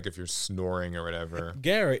noise like if you're snoring or whatever.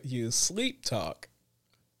 Garrett used sleep talk.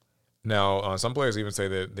 Now, some players even say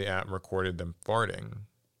that the app recorded them farting.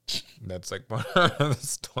 That's like part of the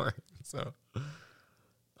story. So,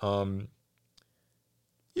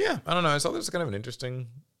 yeah, I don't know. I saw this as kind of an interesting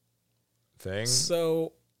thing.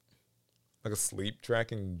 So, like a sleep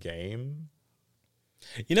tracking game.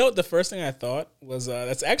 You know what? The first thing I thought was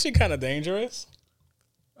that's actually kind of dangerous.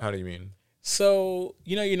 How do you mean? So,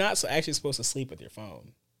 you're not actually supposed to sleep with your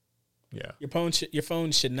phone. Yeah. Your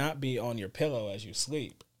phone should not be on your pillow as you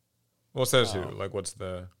sleep. Well, it says who? Like, what's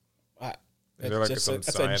the... That's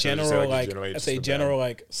a general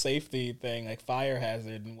like safety thing, like fire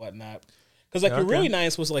hazard and whatnot. Because like you're really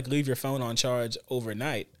not supposed to like leave your phone on charge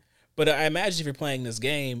overnight. But I imagine if you're playing this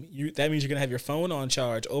game, that means you're gonna have your phone on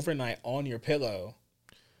charge overnight on your pillow.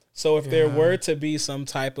 So if there were to be some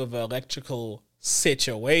type of electrical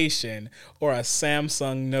situation or a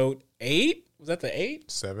Samsung Note 8, was that the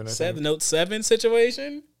 8? 7, I think. The Note 7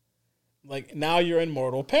 situation, like now you're in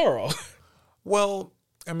mortal peril. Well,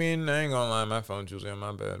 I mean, I ain't gonna lie, my phone's usually on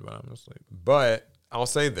my bed when I'm asleep. But I'll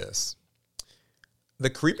say this.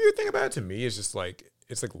 The creepier thing about it to me is just like,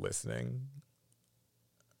 it's like listening.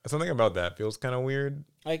 Something about that feels kind of weird.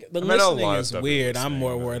 Like the listening is weird. I'm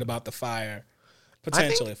more worried about the fire.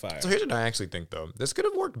 Potentially fire. So here's what I actually think though. This could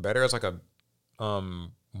have worked better as like a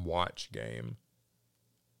watch game.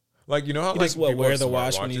 Like, you know how like people wear the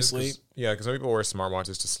watch when you sleep? Yeah, because some people wear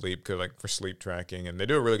smartwatches to sleep like for sleep tracking, and they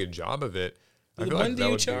do a really good job of it. When do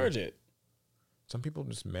you charge it? Some people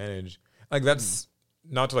just manage. Like that's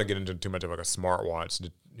not to like get into too much of like a smartwatch,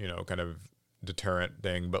 kind of deterrent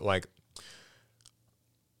thing, but like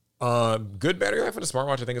good battery life on a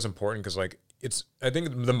smartwatch I think is important because like I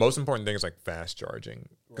think the most important thing is like fast charging.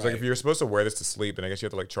 Because like if you're supposed to wear this to sleep, then I guess you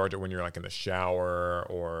have to like charge it when you're like in the shower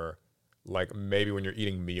or like maybe when you're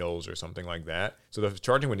eating meals or something like that. So the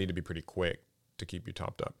charging would need to be pretty quick to keep you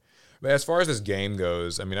topped up. But as far as this game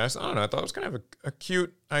goes, I mean, I don't know. I thought it was kind of a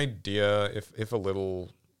cute idea, if a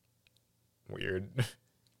little weird.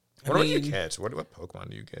 What do you catch? What Pokemon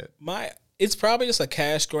do you get? It's probably just a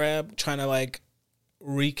cash grab, trying to like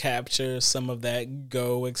recapture some of that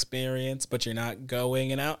Go experience, but you're not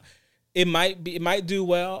going and out. It might do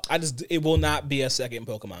well. It will not be a second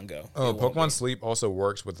Pokemon Go. Oh, Pokemon Sleep also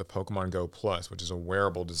works with the Pokemon Go Plus, which is a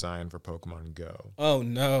wearable design for Pokemon Go. Oh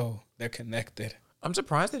no, they're connected. I'm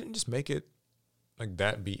surprised they didn't just make it like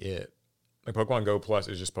that be it. Like Pokemon Go Plus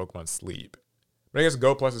is just Pokemon Sleep. But I guess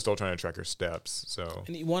Go Plus is still trying to track your steps. So,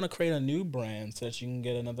 and you want to create a new brand so that you can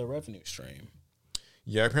get another revenue stream.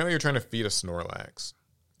 Yeah, apparently you're trying to feed a Snorlax.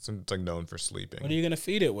 It's like known for sleeping. What are you going to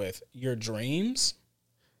feed it with? Your dreams?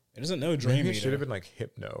 It doesn't know Dream Maybe Eater. It should have been like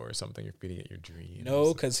Hypno or something. You're feeding it your dreams.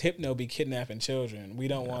 No, because Hypno be kidnapping children. We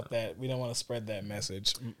don't want that. We don't want to spread that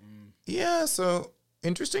message. Yeah, so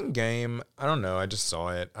interesting game. I don't know. I just saw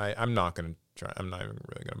it. I'm not going to try. I'm not even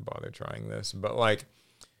really going to bother trying this. But like,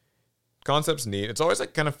 concept's neat. It's always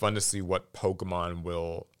like kind of fun to see what Pokemon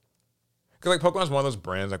will. Because like Pokemon's one of those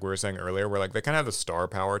brands, like we were saying earlier, where like they kind of have the star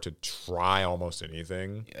power to try almost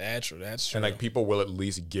anything. Yeah, that's true. That's true. And like people will at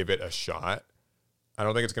least give it a shot. I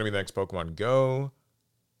don't think it's going to be the next Pokemon Go,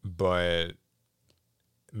 but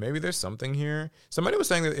maybe there's something here. Somebody was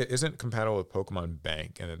saying that it isn't compatible with Pokemon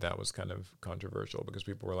Bank, and that was kind of controversial because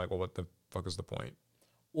people were like, well, what the fuck is the point?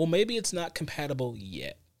 Well, maybe it's not compatible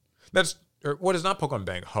yet. What is not Pokemon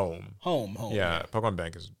Bank? Home. Yeah, Pokemon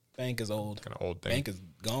Bank is old. Kind of old thing. Bank is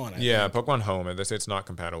gone. I think. Pokemon Home, and they say it's not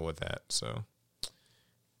compatible with that. So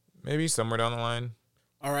maybe somewhere down the line.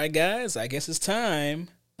 All right, guys. I guess it's time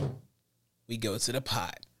we go to the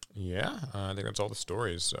pot. Yeah, I think that's all the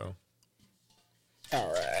stories. So,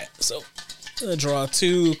 all right. So, I'm gonna draw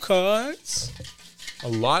 2 cards. A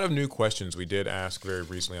lot of new questions we did ask very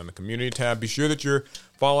recently on the community tab. Be sure that you're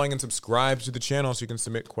following and subscribed to the channel so you can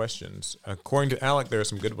submit questions. According to Alec, there are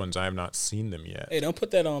some good ones. I have not seen them yet. Hey, don't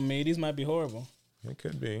put that on me. These might be horrible. It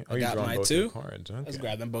could be. I got my 2 cards. Okay. Let's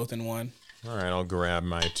grab them both in one. All right, I'll grab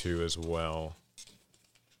my 2 as well.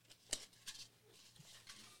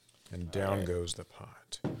 And down goes the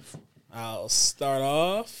pot. I'll start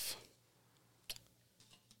off.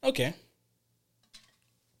 Okay.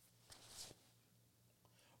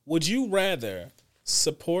 Would you rather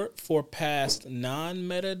support for past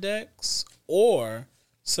non-meta decks or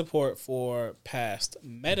support for past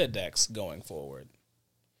meta decks going forward?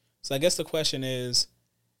 So I guess the question is,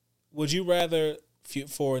 would you rather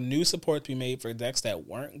for new support to be made for decks that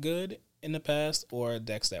weren't good in the past or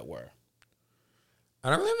decks that were? I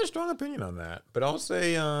don't really have a strong opinion on that, but I'll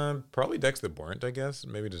say probably decks that weren't, I guess,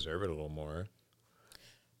 maybe deserve it a little more.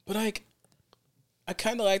 But like, I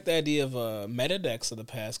kind of like the idea of meta decks of the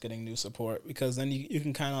past getting new support because then you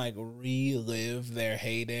can kind of like relive their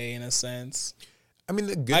heyday in a sense. I mean,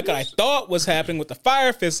 the good like news, I thought was happening with the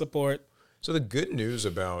Fire Fist support. So the good news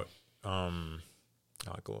about, I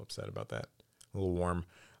got a little upset about that, a little warm.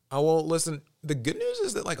 Well, listen, the good news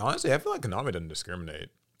is that like honestly, I feel like Konami doesn't discriminate.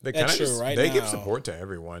 They kind of they give support to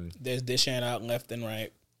everyone. There's dishing out left and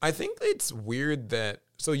right. I think it's weird that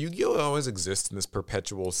so Yu-Gi-Oh always exists in this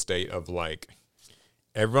perpetual state of like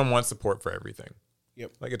everyone wants support for everything.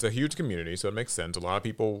 Yep. Like it's a huge community, so it makes sense. A lot of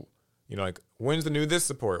people, you know, like when's the new this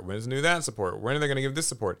support? When's the new that support? When are they going to give this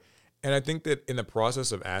support? And I think that in the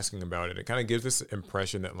process of asking about it, it kind of gives this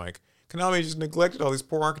impression that like Konami just neglected all these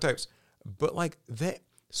poor archetypes. But like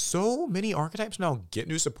so many archetypes now get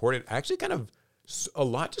new support. It actually kind of a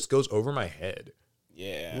lot just goes over my head.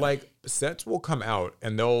 Yeah. Like sets will come out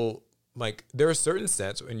and they'll like there are certain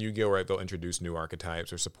sets in Yu-Gi-Oh! Where they'll introduce new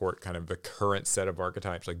archetypes or support kind of the current set of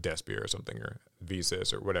archetypes like Despia or something or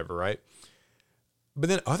Visas or whatever, right? But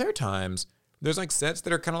then other times there's like sets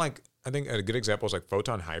that are kind of like I think a good example is like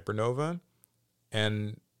Photon Hypernova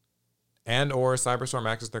and or Cyberstorm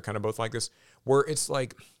Axis. They're kind of both like this where it's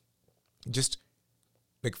like just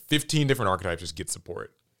like 15 different archetypes just get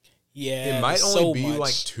support. Yeah, it might only be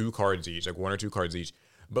like 2 cards each, like 1 or 2 cards each,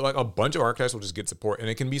 but like a bunch of archetypes will just get support, and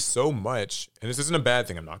it can be so much. And this isn't a bad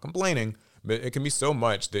thing. I'm not complaining, but it can be so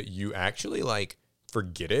much that you actually like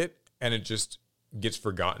forget it, and it just gets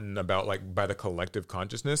forgotten about like by the collective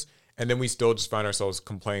consciousness, and then we still just find ourselves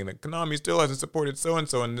complaining that Konami still hasn't supported so and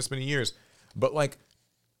so in this many years. But like,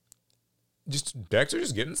 just decks are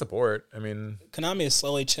just getting support. I mean, Konami is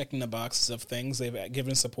slowly checking the boxes of things they've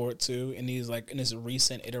given support to in this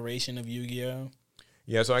recent iteration of Yu-Gi-Oh.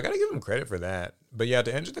 Yeah, so I gotta give them credit for that. But yeah,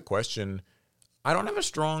 to answer the question, I don't have a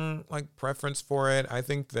strong like preference for it. I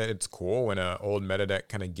think that it's cool when an old meta deck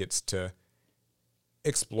kind of gets to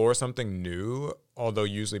explore something new. Although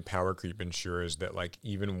usually power creep ensures that like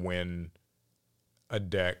even when a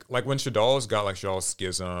deck. Like when Shadal's got like Shadal's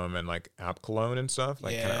Schism and like App Cologne and stuff,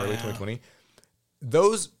 like kind of early 2020.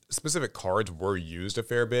 Those specific cards were used a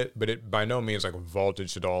fair bit, but it by no means like vaulted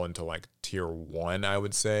Shadal into like tier 1, I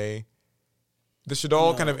would say. The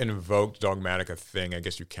Shadal kind of invoked Dogmatica thing. I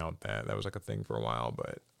guess you count that. That was like a thing for a while,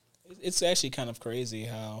 but it's actually kind of crazy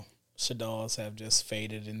how Shadals have just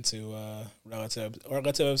faded into relative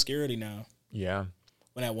obscurity now. Yeah.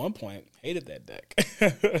 When at one point, hated that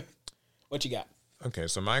deck. What you got? Okay,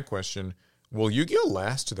 so my question, will Yu-Gi-Oh!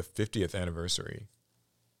 Last to the 50th anniversary?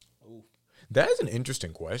 Ooh. That is an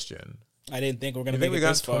interesting question. I didn't think we were going to make it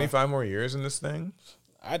this far. 25 more years in this thing?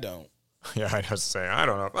 I don't. Yeah, I just say, I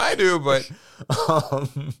don't know if I do, but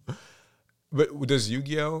does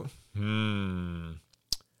Yu-Gi-Oh?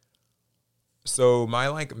 So my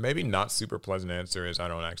like maybe not super pleasant answer is I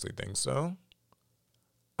don't actually think so.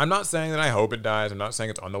 I'm not saying that I hope it dies. I'm not saying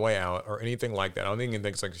it's on the way out or anything like that. I don't even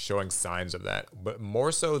think it's like showing signs of that, but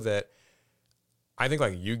more so that I think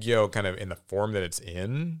like Yu-Gi-Oh kind of in the form that it's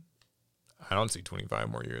in, I don't see 25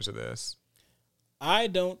 more years of this. I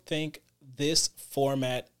don't think this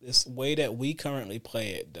format, this way that we currently play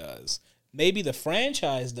it does. Maybe the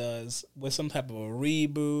franchise does with some type of a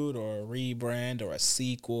reboot or a rebrand or a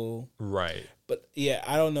sequel. Right. But yeah,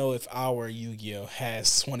 I don't know if our Yu-Gi-Oh!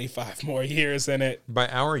 Has 25 more years in it. By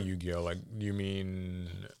our Yu-Gi-Oh! Like, you mean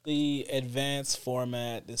the advanced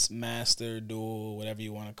format, this Master Duel, whatever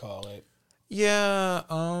you want to call it. Yeah,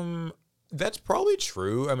 that's probably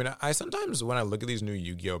true. I mean, I sometimes when I look at these new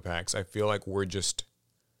Yu-Gi-Oh! Packs, I feel like we're just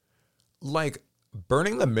like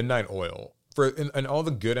burning the midnight oil for in all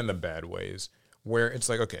the good and the bad ways, where it's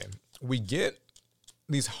like, okay, we get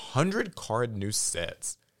these 100 card new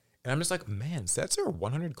sets. And I'm just like, man, sets are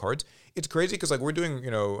 100 cards. It's crazy because like we're doing,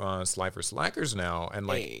 Sly for Slackers now. And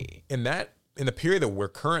like in the period that we're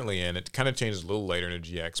currently in, it kind of changes a little later in a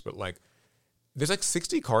GX, but like there's like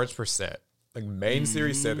 60 cards per set. Like main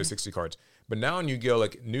series set, there's 60 cards. But now in Yu-Gi-Oh!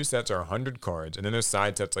 Like new sets are 100 cards. And then there's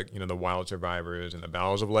side sets like, the Wild Survivors and the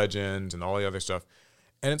Battles of Legends and all the other stuff.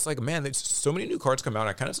 And it's like, man, there's so many new cards come out.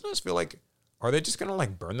 I kind of sometimes feel like, are they just going to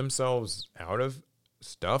like burn themselves out of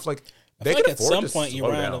stuff? Like, I feel like at some point you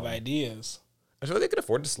run out of ideas. I feel like they could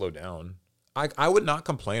afford to slow down. I would not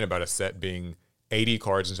complain about a set being 80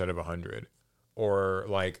 cards instead of 100. Or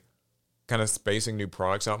like kind of spacing new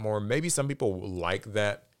products out more. Maybe some people like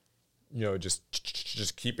that,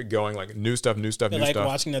 just keep it going, like new stuff, new stuff. Like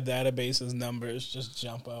watching the database's numbers just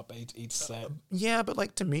jump up each set. Yeah, but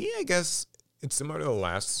like to me, I guess it's similar to the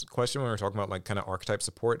last question when we were talking about like kind of archetype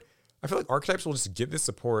support. I feel like archetypes will just get this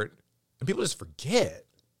support and people just forget.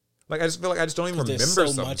 Like I just feel like I just don't even remember so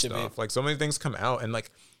some stuff. Like so many things come out and like,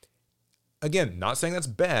 again, not saying that's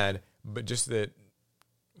bad, but just that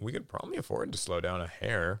we could probably afford to slow down a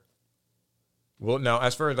hair. Well, now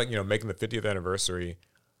as far as like, making the 50th anniversary,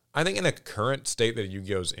 I think in the current state that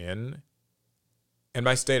Yu-Gi-Oh's in, and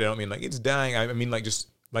by state I don't mean like it's dying. I mean like just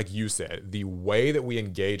like you said, the way that we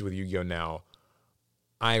engage with Yu-Gi-Oh now,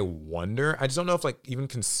 I wonder. I just don't know if like even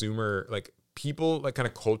consumer like people like kind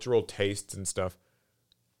of cultural tastes and stuff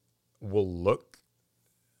will look.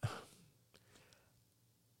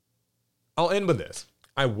 I'll end with this.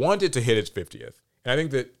 I want it to hit its 50th, and I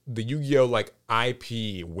think that the Yu-Gi-Oh like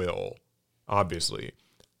IP will, obviously.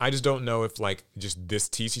 I just don't know if like just this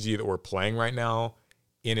TCG that we're playing right now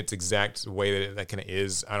in its exact way that kind of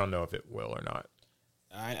is, I don't know if it will or not.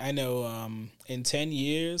 I know in 10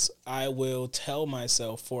 years, I will tell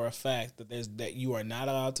myself for a fact that you are not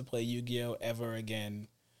allowed to play Yu-Gi-Oh! Ever again.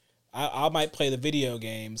 I might play the video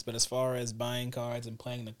games, but as far as buying cards and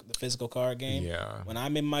playing the physical card game, when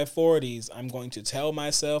I'm in my 40s, I'm going to tell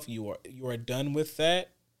myself you are done with that.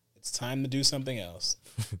 It's time to do something else.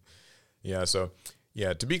 Yeah, so...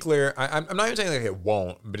 Yeah, to be clear, I'm not even saying like it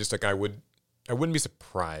won't, but just like I wouldn't be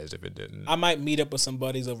surprised if it didn't. I might meet up with some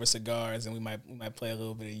buddies over cigars, and we might play a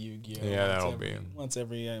little bit of Yu-Gi-Oh. Yeah, that'll be once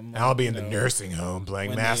every. I'll be in the nursing home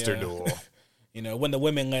playing Master Duel. When the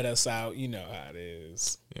women let us out, you know how it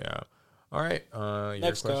is. Yeah. All right. Your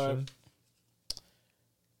Next question. card.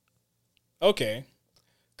 Okay.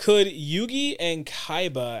 Could Yugi and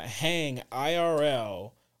Kaiba hang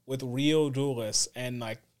IRL with real duelists and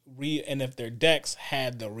and if their decks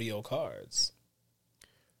had the real cards?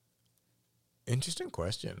 Interesting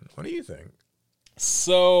question. What do you think?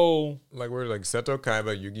 So, like we're like Seto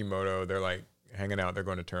Kaiba, Yugi Moto, they're like hanging out, they're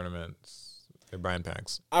going to tournaments, they're buying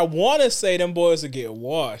packs. I want to say them boys would get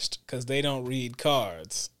washed because they don't read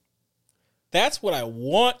cards. That's what I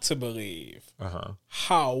want to believe.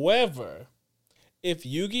 However, if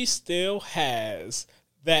Yugi still has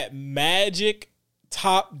that magic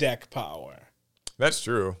top deck power. That's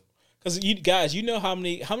true. Because you guys, you know how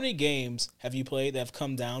many games have you played that have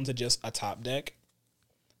come down to just a top deck,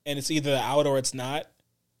 and it's either out or it's not.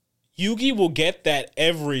 Yugi will get that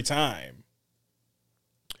every time.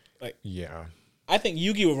 Like, yeah, I think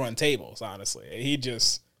Yugi will run tables. Honestly,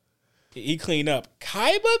 he clean up.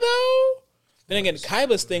 Kaiba though. Then again,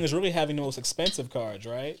 Kaiba's thing is really having the most expensive cards,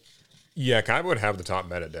 right? Yeah, Kaiba would have the top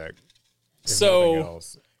meta deck. So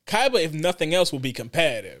Kaiba, if nothing else, will be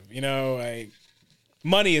competitive. You know, like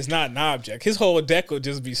money is not an object. His whole deck will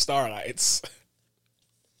just be starlights.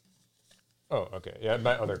 Oh, okay. Yeah,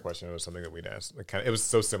 my other question was something that we'd asked. Like, it was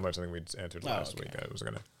so similar to something we'd answered last week. I was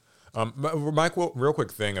gonna. My real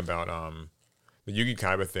quick thing about the Yugi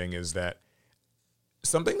Kaiba thing is that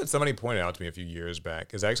something that somebody pointed out to me a few years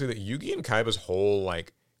back is actually that Yugi and Kaiba's whole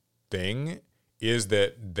like thing is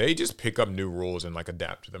that they just pick up new rules and like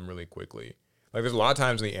adapt to them really quickly. Like there's a lot of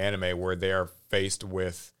times in the anime where they are faced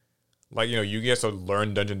with like, you know, Yugi has to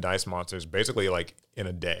learn Dungeon Dice monsters basically like in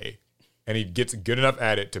a day. And he gets good enough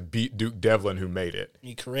at it to beat Duke Devlin, who made it.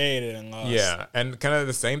 He created and lost. Yeah, and kind of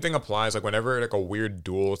the same thing applies. Like whenever like a weird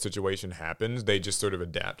duel situation happens, they just sort of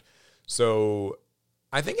adapt. So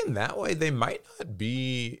I think in that way they might not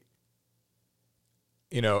be,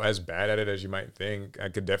 you know, as bad at it as you might think. I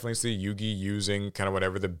could definitely see Yugi using kind of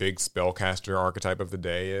whatever the big spellcaster archetype of the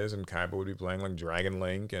day is, and Kaiba would be playing like Dragon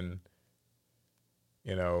Link, and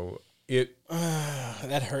you know it.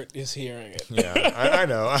 That hurt is hearing it. Yeah, I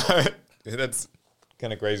know. That's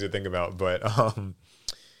kind of crazy to think about, but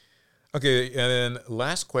okay. And then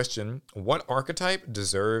last question: what archetype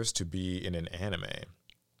deserves to be in an anime?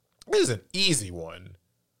 This is an easy one.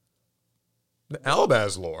 The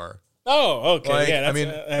Albaz lore. Oh, okay. Like, Yeah, I mean,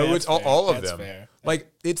 it's all of them. Fair.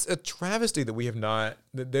 Like, it's a travesty that we have not,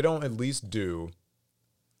 that they don't at least do.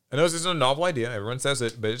 I know this isn't a novel idea. Everyone says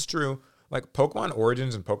it, but it's true. Like, Pokemon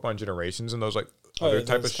Origins and Pokemon Generations and those, like, other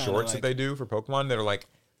type of shorts that they do for Pokemon that are, like,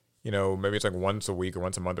 you know, maybe it's, like, once a week or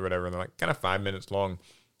once a month or whatever, and they're, like, kind of 5 minutes long.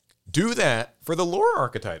 Do that for the lore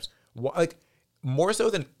archetypes. Like, more so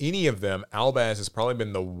than any of them, Albaz has probably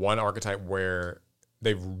been the one archetype where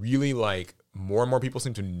they've really, like, more and more people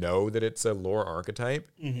seem to know that it's a lore archetype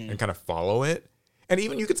and kind of follow it. And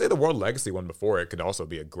even you could say the World Legacy one before it could also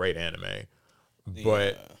be a great anime.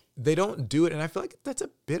 But they don't do it, and I feel like that's a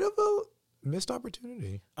bit of a missed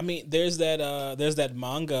opportunity. I mean, there's that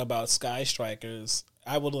manga about Sky Strikers.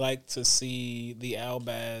 I would like to see the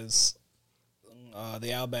Albaz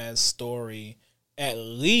story at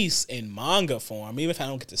least in manga form, even if I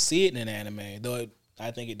don't get to see it in an anime, though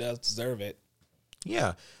I think it does deserve it.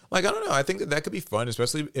 Yeah. Like, I don't know. I think that could be fun,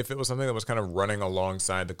 especially if it was something that was kind of running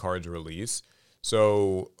alongside the card's release.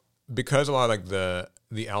 So because a lot of like the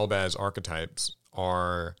Albaz archetypes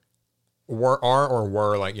were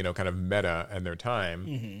like, you know, kind of meta in their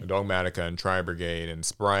time, Dogmatica and Tri-Brigade and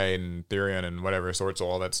Sprite and Therion and whatever sorts of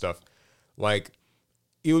all that stuff. Like,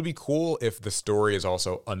 it would be cool if the story is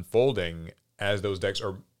also unfolding as those decks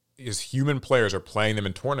as human players are playing them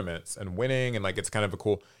in tournaments and winning, and like it's kind of a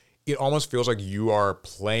cool. It almost feels like you are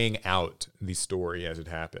playing out the story as it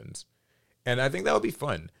happens. And I think that would be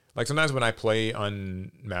fun. Like sometimes when I play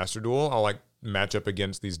on Master Duel, I'll like match up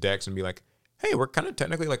against these decks and be like, hey, we're kind of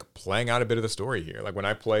technically like playing out a bit of the story here. Like when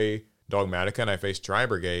I play Dogmatica and I face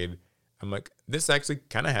Tri-Brigade, I'm like, this actually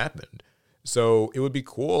kind of happened. So it would be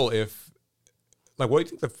cool if, like, what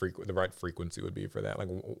do you think the right frequency would be for that? Like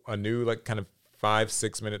a new like kind of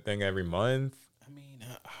 5-6 minute thing every month? I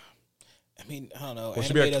mean, I don't know. Or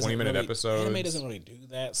should be like 20-minute episodes. Anime doesn't really do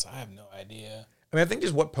that, so I have no idea. I mean, I think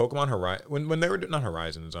just what Pokemon Horizon when they were not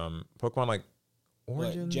Horizons, Pokemon like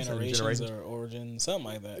Origins, Generations or Origins, something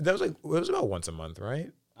like that. That was like it was about once a month,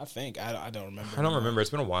 right? I think I don't remember. I don't remember. It's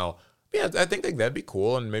been a while. But yeah, I think like that'd be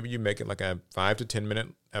cool, and maybe you make it like a 5 to 10 minute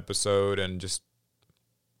episode, and just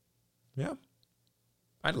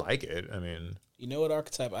I'd like it. I mean, you know what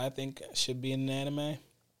archetype I think should be in an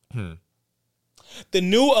anime? The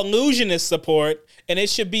new Illusionist support, and it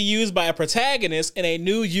should be used by a protagonist in a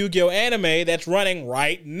new Yu-Gi-Oh anime that's running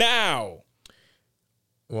right now.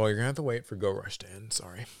 Well, you're gonna have to wait for Go Rush to end.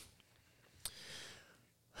 Sorry.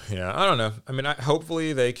 Yeah, I don't know. I mean,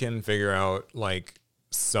 hopefully they can figure out like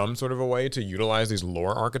some sort of a way to utilize these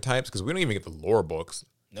lore archetypes, because we don't even get the lore books.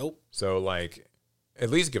 Nope. So like, at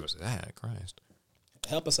least give us that. Christ.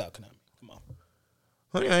 Help us out, Konami. Come on.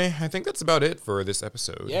 Well, anyway, I think that's about it for this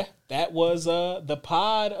episode. Yeah, that was the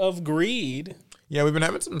Pod of Greed. Yeah, we've been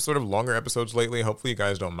having some sort of longer episodes lately. Hopefully you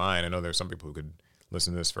guys don't mind. I know there's some people who could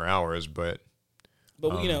listen to this for hours, but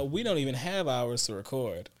you know, we don't even have hours to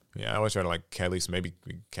record. Yeah, I always try to like at least maybe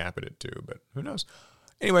cap it at 2, but who knows?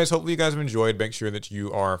 Anyways, hopefully you guys have enjoyed. Make sure that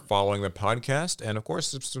you are following the podcast and, of course,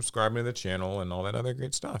 subscribing to the channel and all that other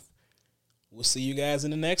great stuff. We'll see you guys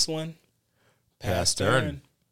in the next one. Pass turn.